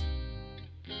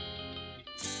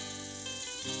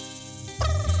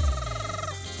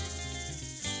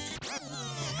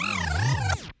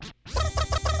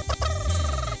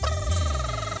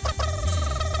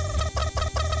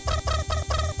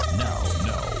 Now,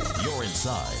 you're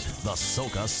inside the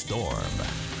Soca Storm.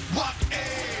 What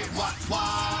aim, what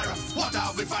war, what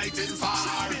are we fighting for?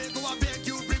 Go and beg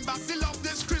you, bring back the love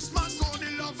this Christmas,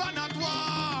 only love and not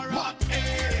war. What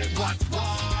aim, what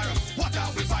war, what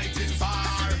are we fighting for?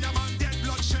 A man dead,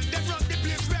 bloodshed, they run the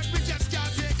place where we just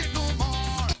can't take it no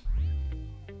more.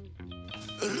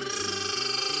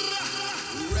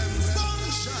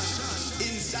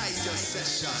 Inside the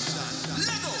session.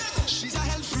 Lego. She's a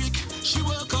health freak. She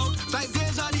work out 5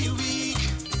 days of the week.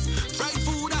 Fried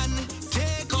food and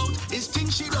takeout is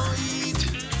things she don't eat.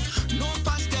 No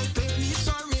pastel, penny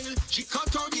sorrel. She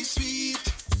cut out the sweet.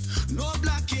 No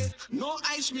black cake, no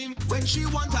ice cream when she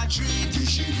want a treat.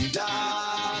 She be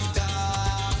dark,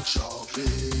 dark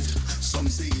chocolate. Some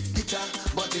say it bitter,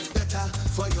 but it's better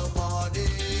for your body.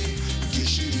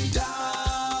 She be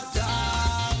dark,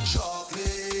 dark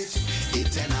chocolate.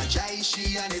 It energize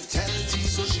she and it healthy,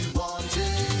 so she want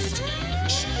it.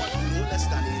 She want no less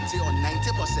than 80 or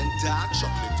 90% dark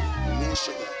chocolate, no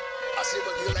sugar. I say,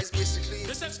 but you realize basically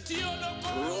This is Tio Loco,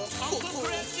 raw Uncle cocoa.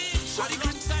 Crazy,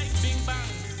 alongside Bing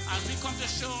Bang. as we come to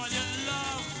show you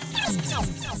love.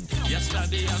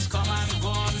 Yesterday has come and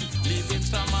gone, leaving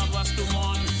some of us to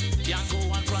mourn. Can't go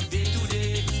on from day to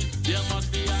day, there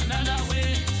must be another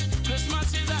way.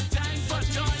 Christmas is a time for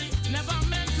joy, never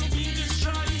meant to be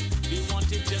destroyed. We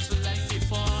want it just like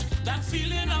before, that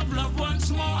feeling of love once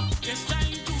more. It's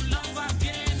time to love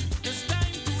again, it's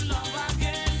time to love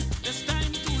again, it's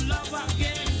time to love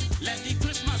again. Let the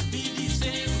Christmas be the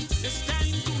same. It's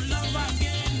time to love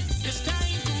again, it's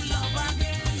time to love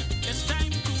again, it's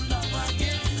time to love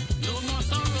again. No more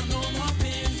sorrow, no more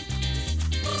pain.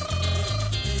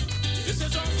 This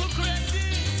is Uncle Crazy,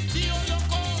 Tio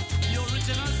Loco, the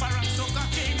original Parang Soca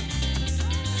King.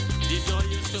 The door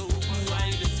used to open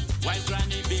wide, while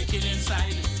Granny baking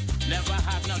inside. Never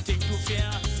had nothing to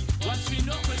fear. Once we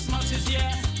know Christmas is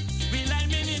here, we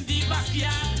liming in the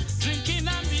backyard, drinking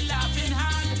and we laughing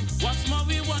hard. Once more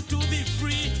we want to be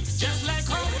free, just like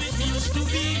how it used to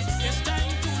be. It's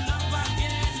time to love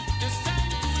again, it's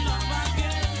time to love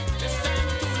again, it's time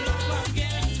to love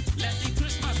again. Let the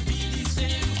Christmas be the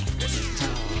same.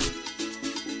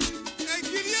 Hey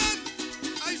Gideon,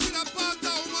 I should have passed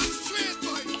that woman straight,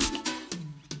 boy.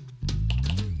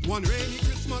 One rainy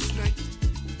Christmas night,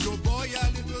 your boy a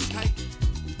little tight,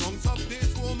 bounce up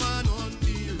this woman on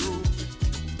the road.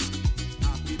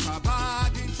 Happy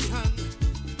bag in she hand,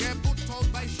 get put out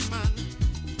by she man,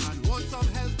 and want some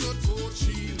help to tote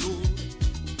she load.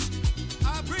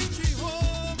 I bring she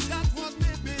home, that was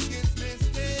my biggest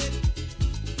mistake.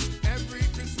 Every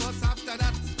Christmas after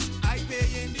that, I pay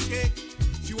in the cake.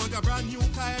 She want a brand new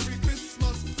car every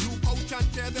Christmas, new couch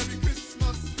and chair every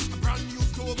Christmas, a brand new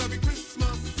stove every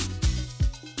Christmas.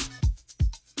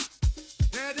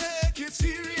 Headache is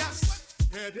serious,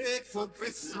 headache for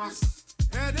Christmas.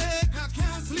 Headache, I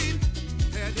can't sleep,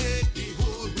 headache the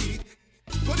whole week.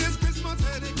 For this Christmas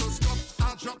headache will stop,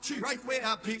 I'll drop she right where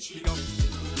I pick she up.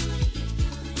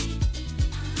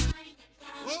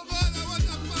 Oh God, I want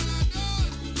a Panadol.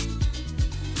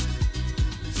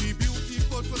 She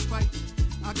beautiful for spite,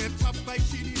 I get trapped by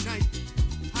she the night.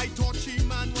 I thought she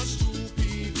man was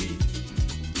stupid.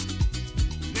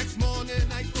 Next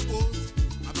morning I propose,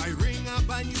 I buy ring, I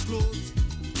buy new clothes.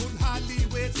 Could hardly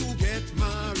wait to get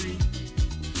married.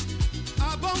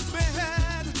 I bounce my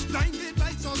head, blinded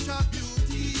by such a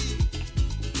beauty.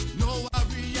 Now I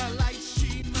realize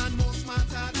she man more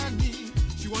smarter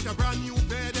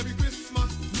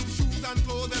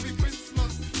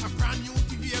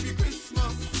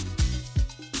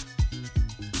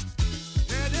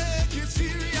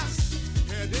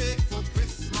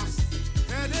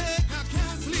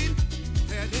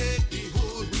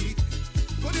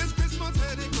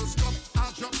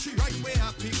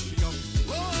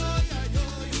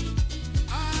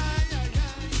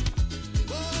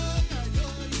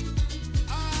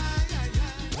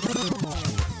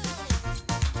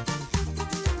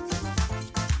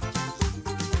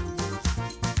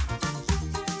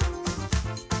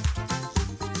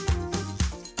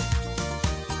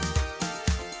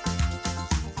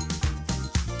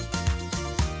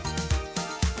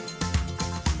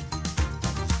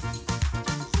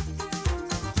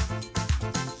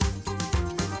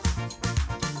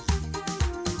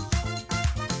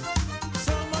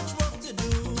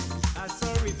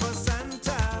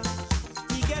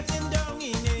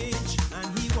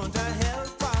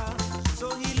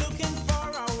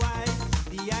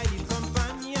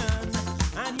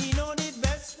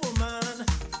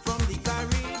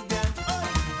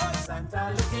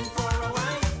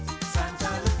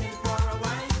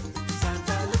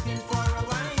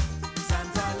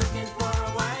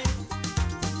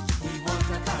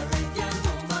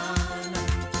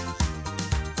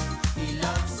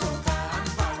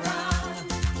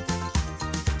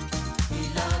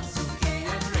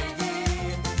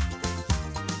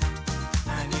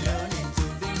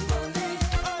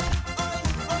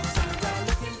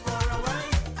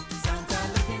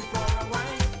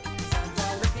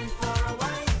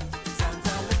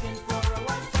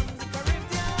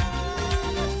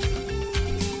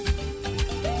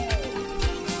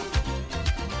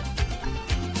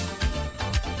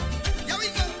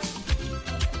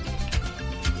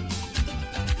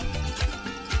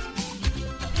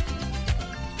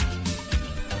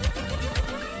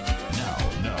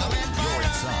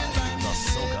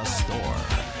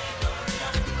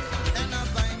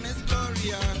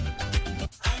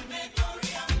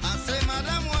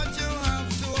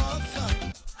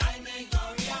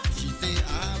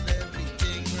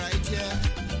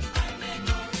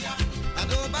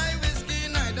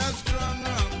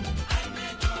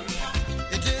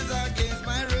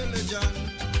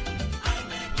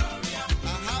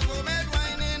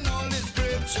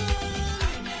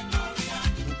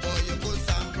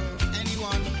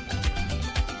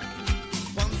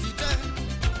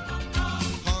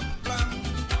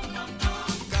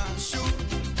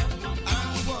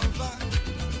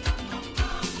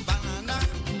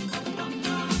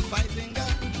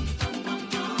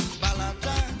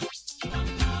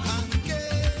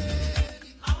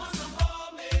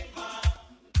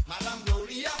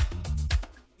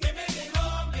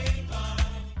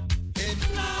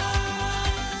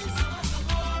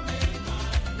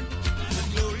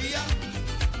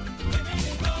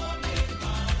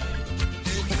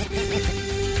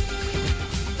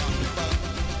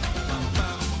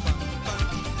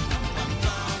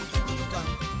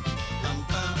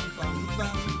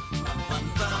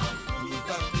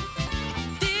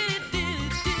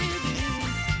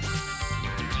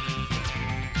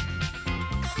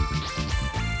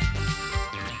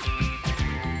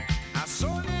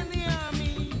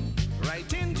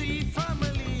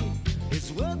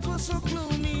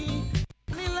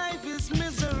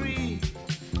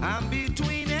I'm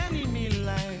between enemy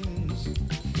lines.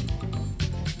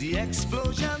 The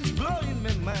explosions blowing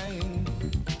my mind.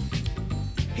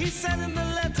 He said in the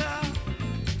letter,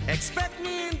 expect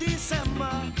me in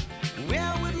December, where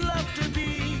I would love to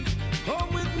be,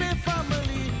 home with my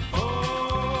family.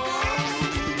 Oh,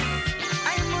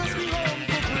 I must be home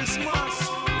for Christmas.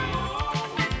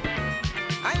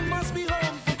 I must be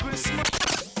home for Christmas.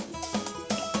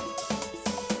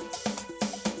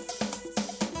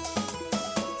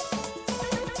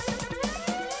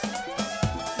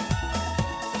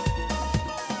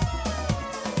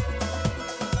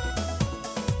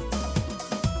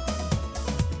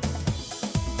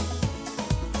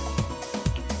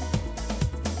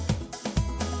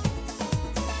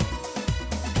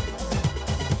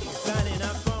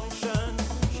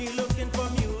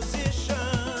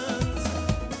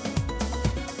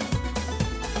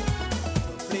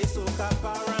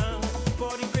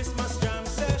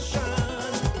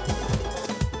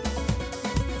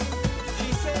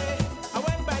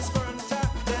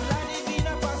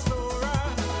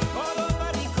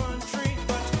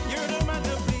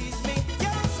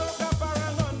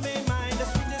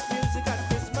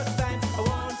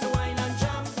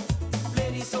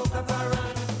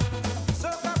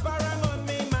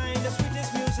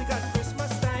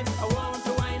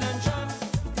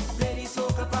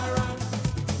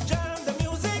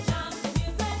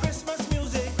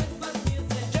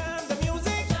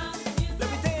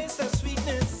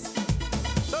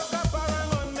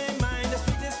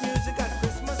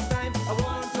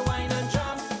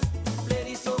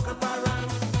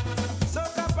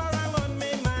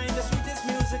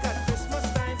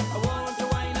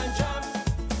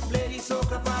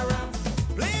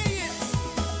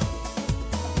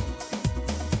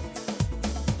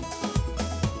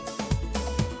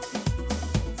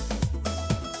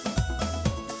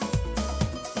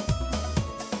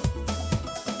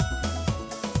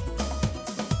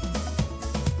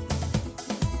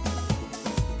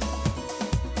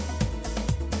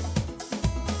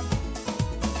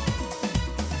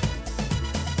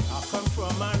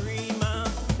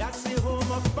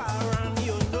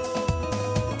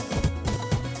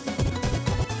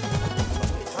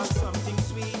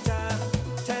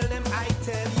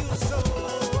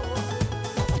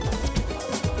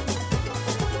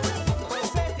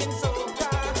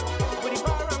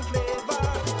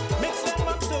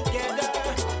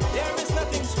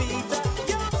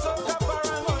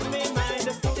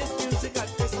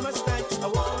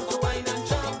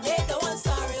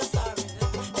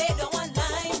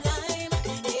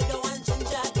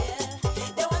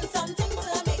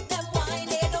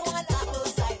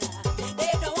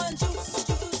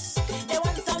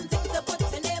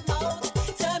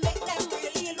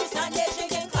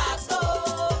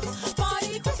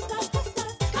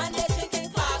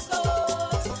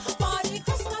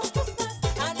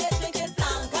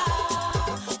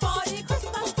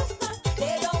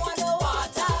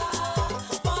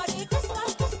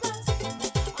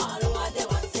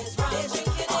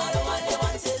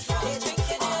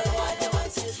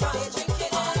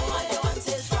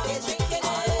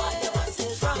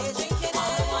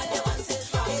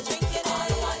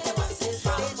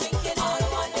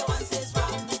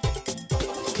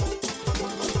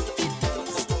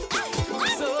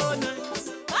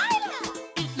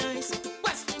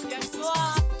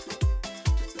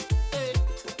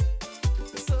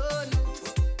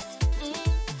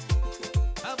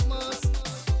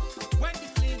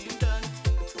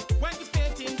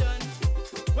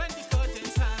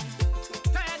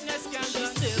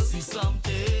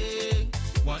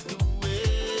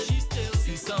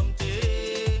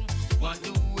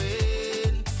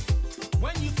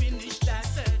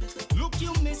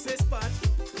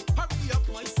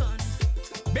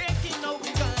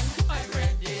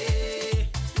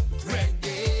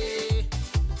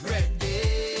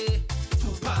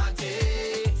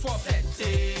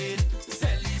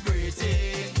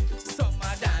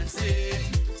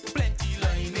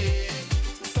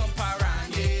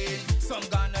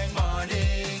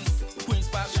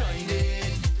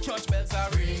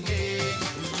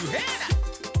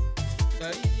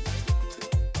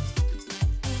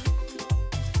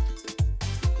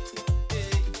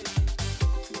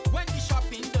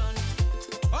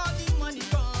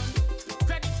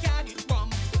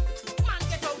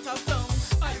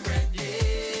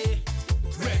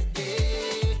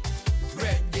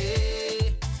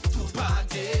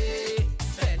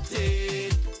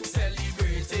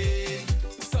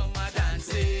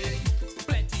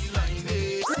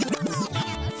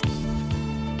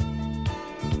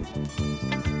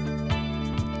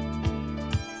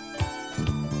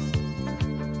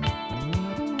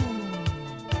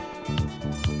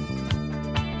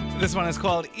 This one is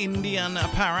called Indian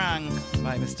Parang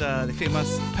by the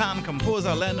famous pan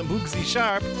composer Len Boogsy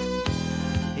Sharp.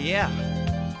 Yeah.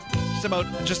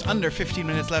 Just under 15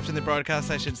 minutes left in the broadcast.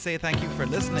 I should say thank you for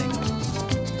listening.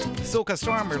 Soca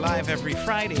Storm, we're live every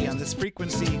Friday on this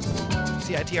frequency.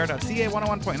 CITR.ca,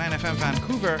 101.9 FM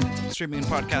Vancouver. Streaming and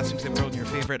podcasting to the world and your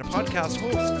favorite podcast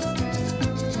hosts.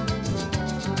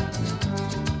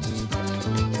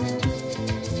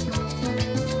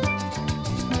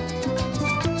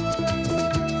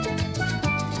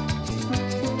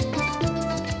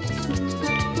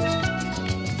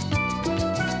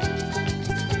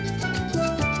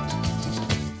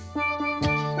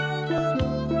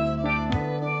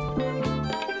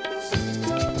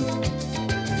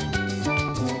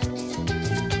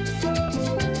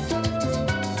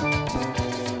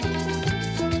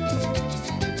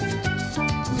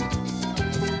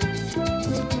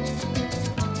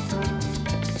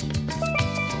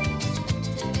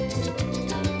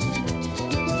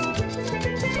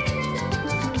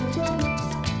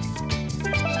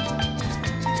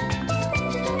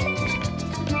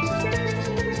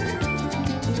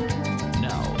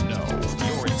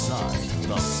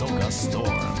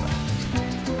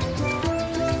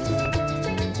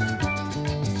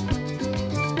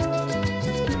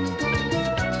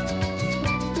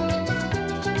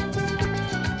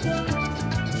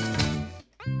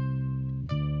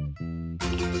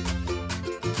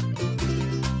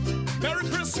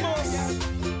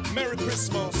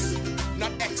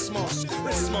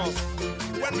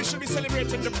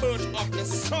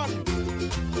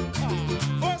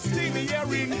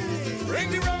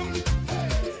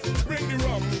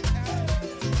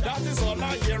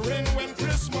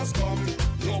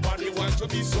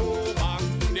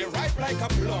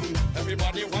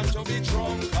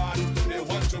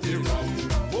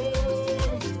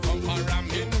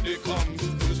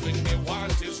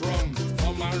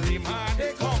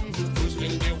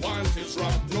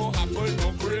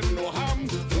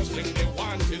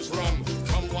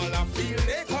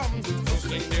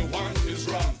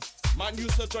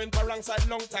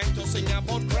 Long time to sing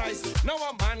about Christ. Now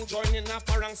a man joining a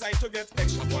parang side to get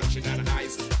extra punching and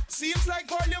ice. Seems like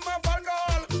volume of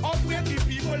alcohol outweigh the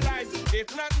people life.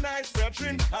 It's not nice,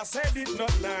 brethren. I said it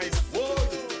not nice. Whoa,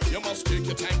 you must take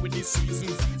your time with this season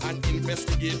and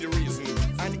investigate the reason.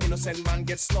 An innocent man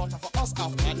gets slaughtered for us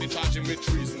after they charge him with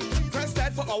treason. Christ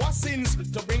died for our sins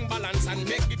to bring balance and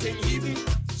make the thing even.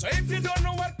 So if you don't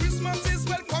know what Christmas is,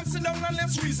 well, come sit down and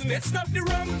let's reason. It's not the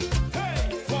rum.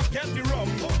 Hey, forget the rum.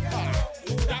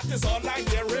 That is all I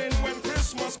hearing when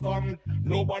Christmas come.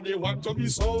 Nobody want to be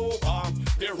sober.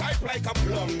 They ripe like a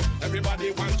plum.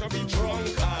 Everybody want to be drunk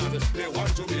and they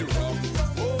want to be rum.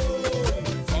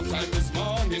 Oh, sometime this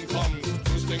morning come.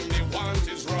 First thing they want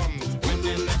is rum. When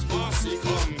the next posse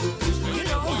come, first thing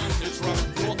they want is rum.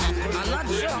 No apple, I'm not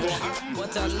no drunk, ham.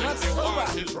 but I'm not First thing they want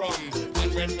sober. is rum.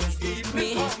 And when most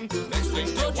evening come, next thing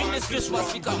they Don't drink want this is Christmas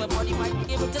rum. because my body might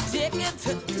be able to take it.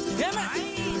 Hear me?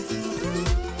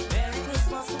 Merry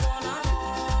Christmas, one and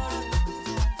all.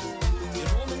 You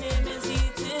know my name is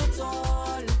Eat It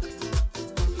All.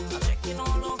 I'm checking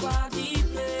all over the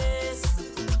place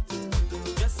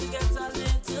just to get a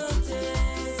little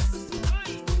taste.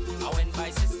 I went by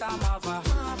Sister Mava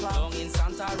down in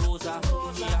Santa Rosa.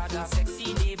 She had a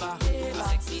sexy neighbor,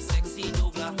 a sexy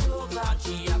Douglas, and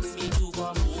she asked me to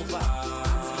come over.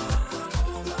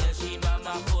 Yeah, she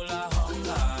mama full of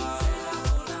hunger.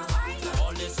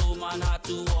 All this woman had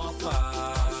to offer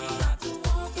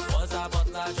was a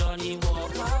butler Johnny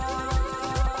Walker.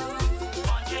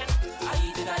 I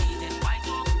eat it,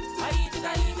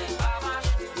 I eat it, mama.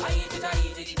 I eat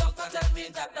it, the doctor tell me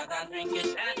that I can drink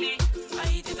it healthy. I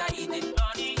eat it,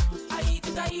 honey. I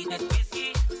eat it,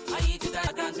 whiskey. I eat it,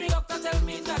 I can drink. Doctor tell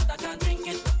me that I can drink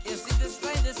it. You see this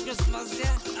night, this Christmas,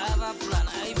 yeah, I have a plan.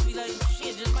 I feel like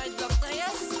changing my doctor,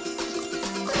 yes.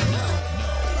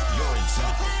 You're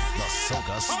inside the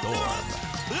Soca Storm.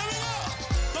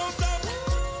 Don't stop.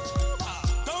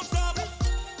 Don't stop.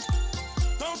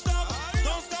 Don't stop.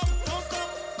 Don't stop. Don't stop.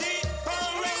 The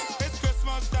parang. It's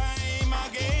Christmas time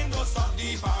again. Don't stop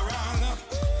the parang.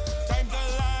 Time to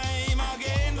lime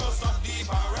again. Don't stop the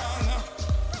parang.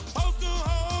 House to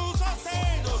house, I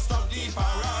say. Don't stop the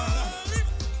parang.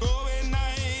 Going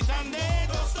night and day.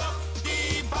 Don't stop the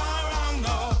parang.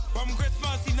 No. From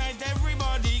Christmas night,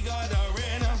 everybody got a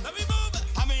rain. Let me move.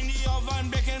 I'm in the oven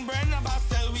baking bread. About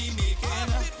we make it.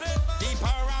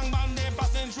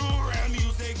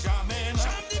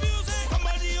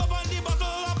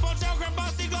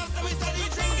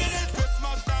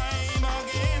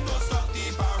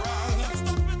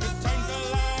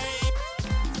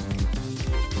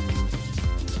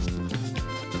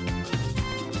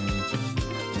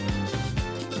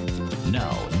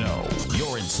 Now know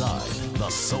you're inside the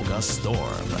Soca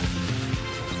Storm.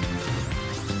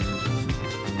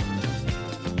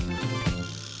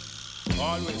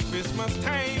 Always Christmas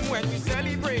time when we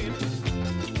celebrate.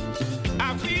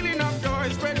 A feeling of joy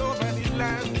spread over the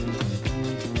land.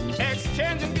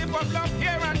 Exchanging gift of love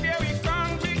here and there we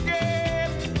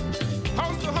congregate.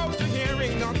 House to house to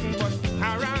hearing nothing but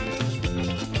harangue.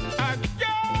 A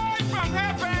joy from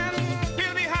heaven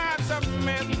fill the hearts of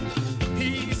men.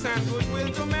 Peace and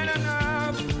goodwill to men and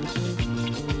earth.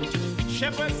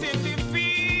 Shepherds in the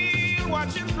field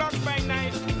watching flocks by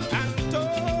night and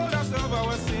told us of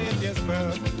our Savior's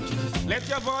birth. Let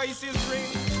your voices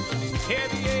ring, hear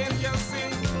the angels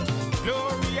sing,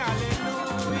 glory,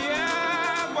 hallelujah,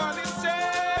 for the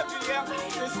Savior,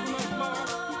 Christmas morn,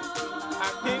 a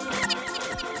King.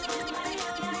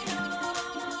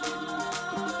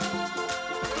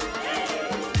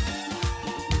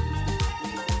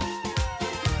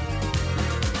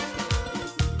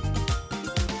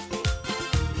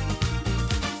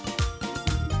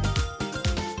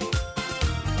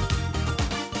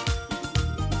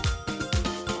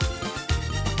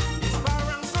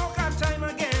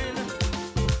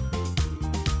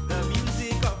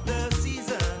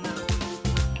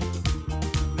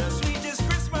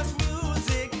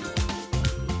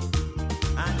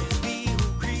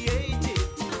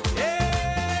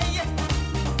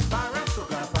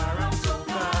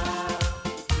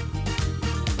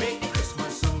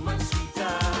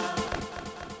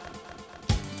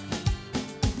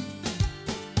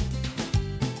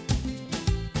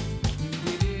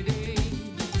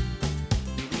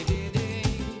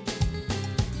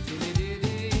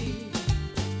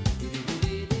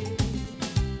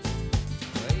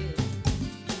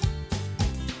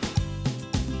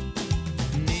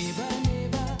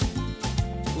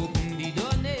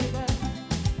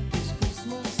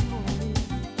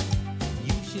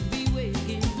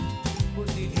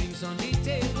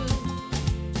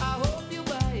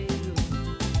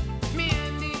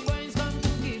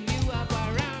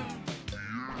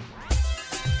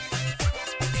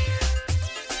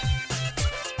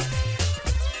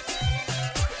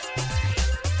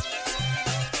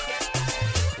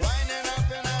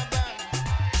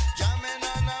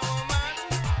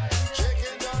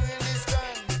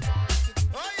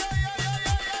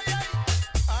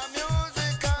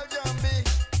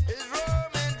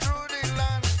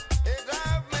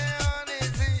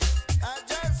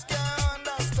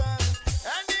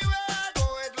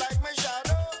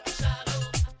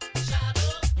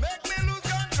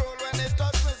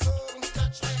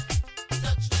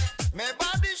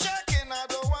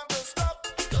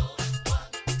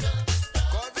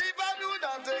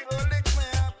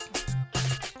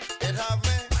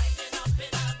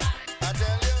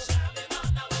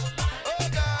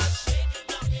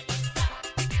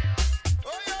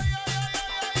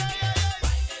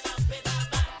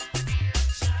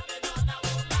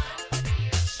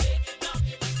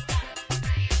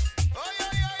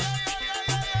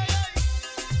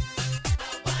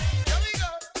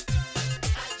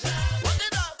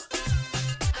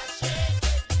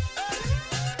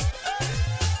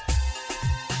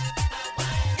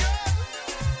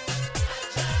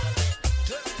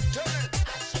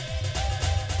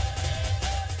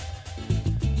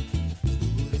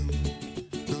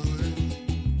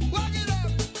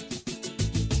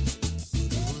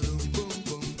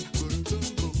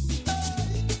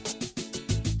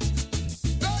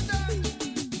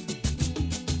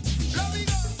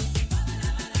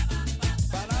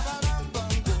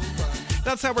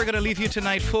 That's how we're going to leave you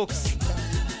tonight, folks.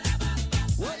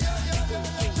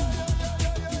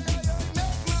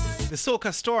 The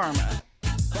Soca Storm,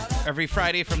 every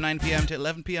Friday from 9 p.m. to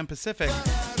 11 p.m. Pacific.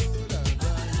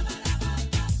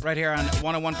 Right here on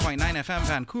 101.9 FM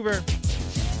Vancouver.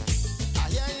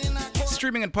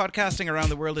 Streaming and podcasting around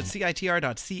the world at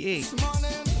citr.ca.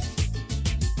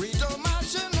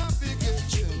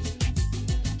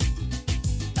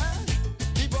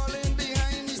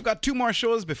 We've got 2 more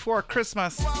shows before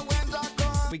Christmas.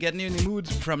 We get in the mood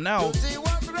from now.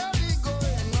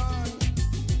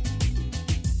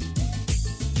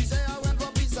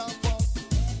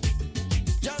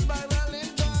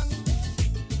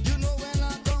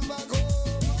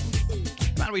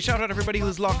 Man, we shout out everybody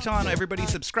who's locked on, everybody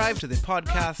subscribe to the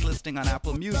podcast, listening on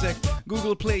Apple Music,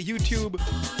 Google Play, YouTube,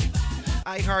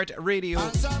 iHeart Radio,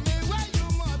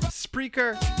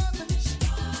 Spreaker.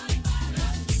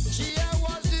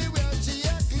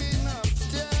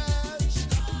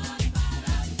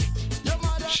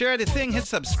 Share the thing, hit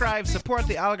subscribe, support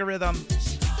the algorithm.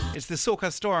 It's the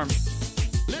Soca Storm.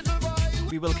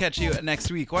 We will catch you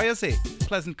next week. What do you say?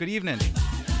 Pleasant good evening.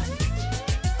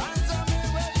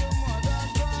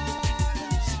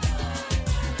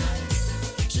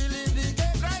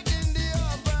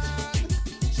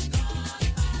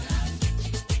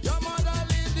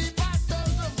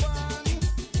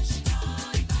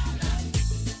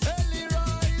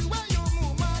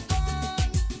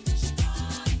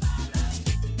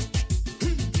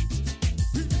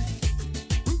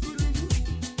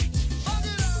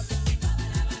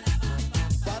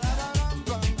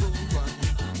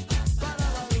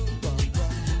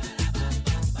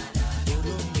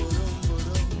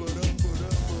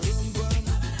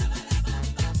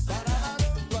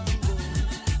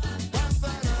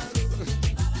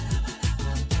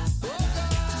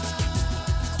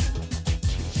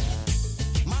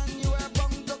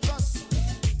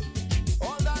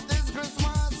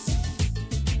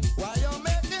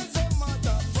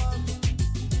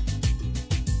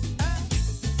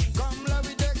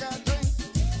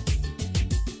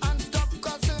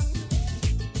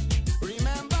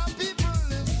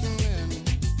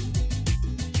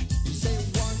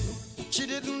 She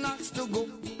didn't ask to go.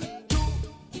 Two,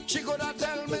 she could have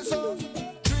tell me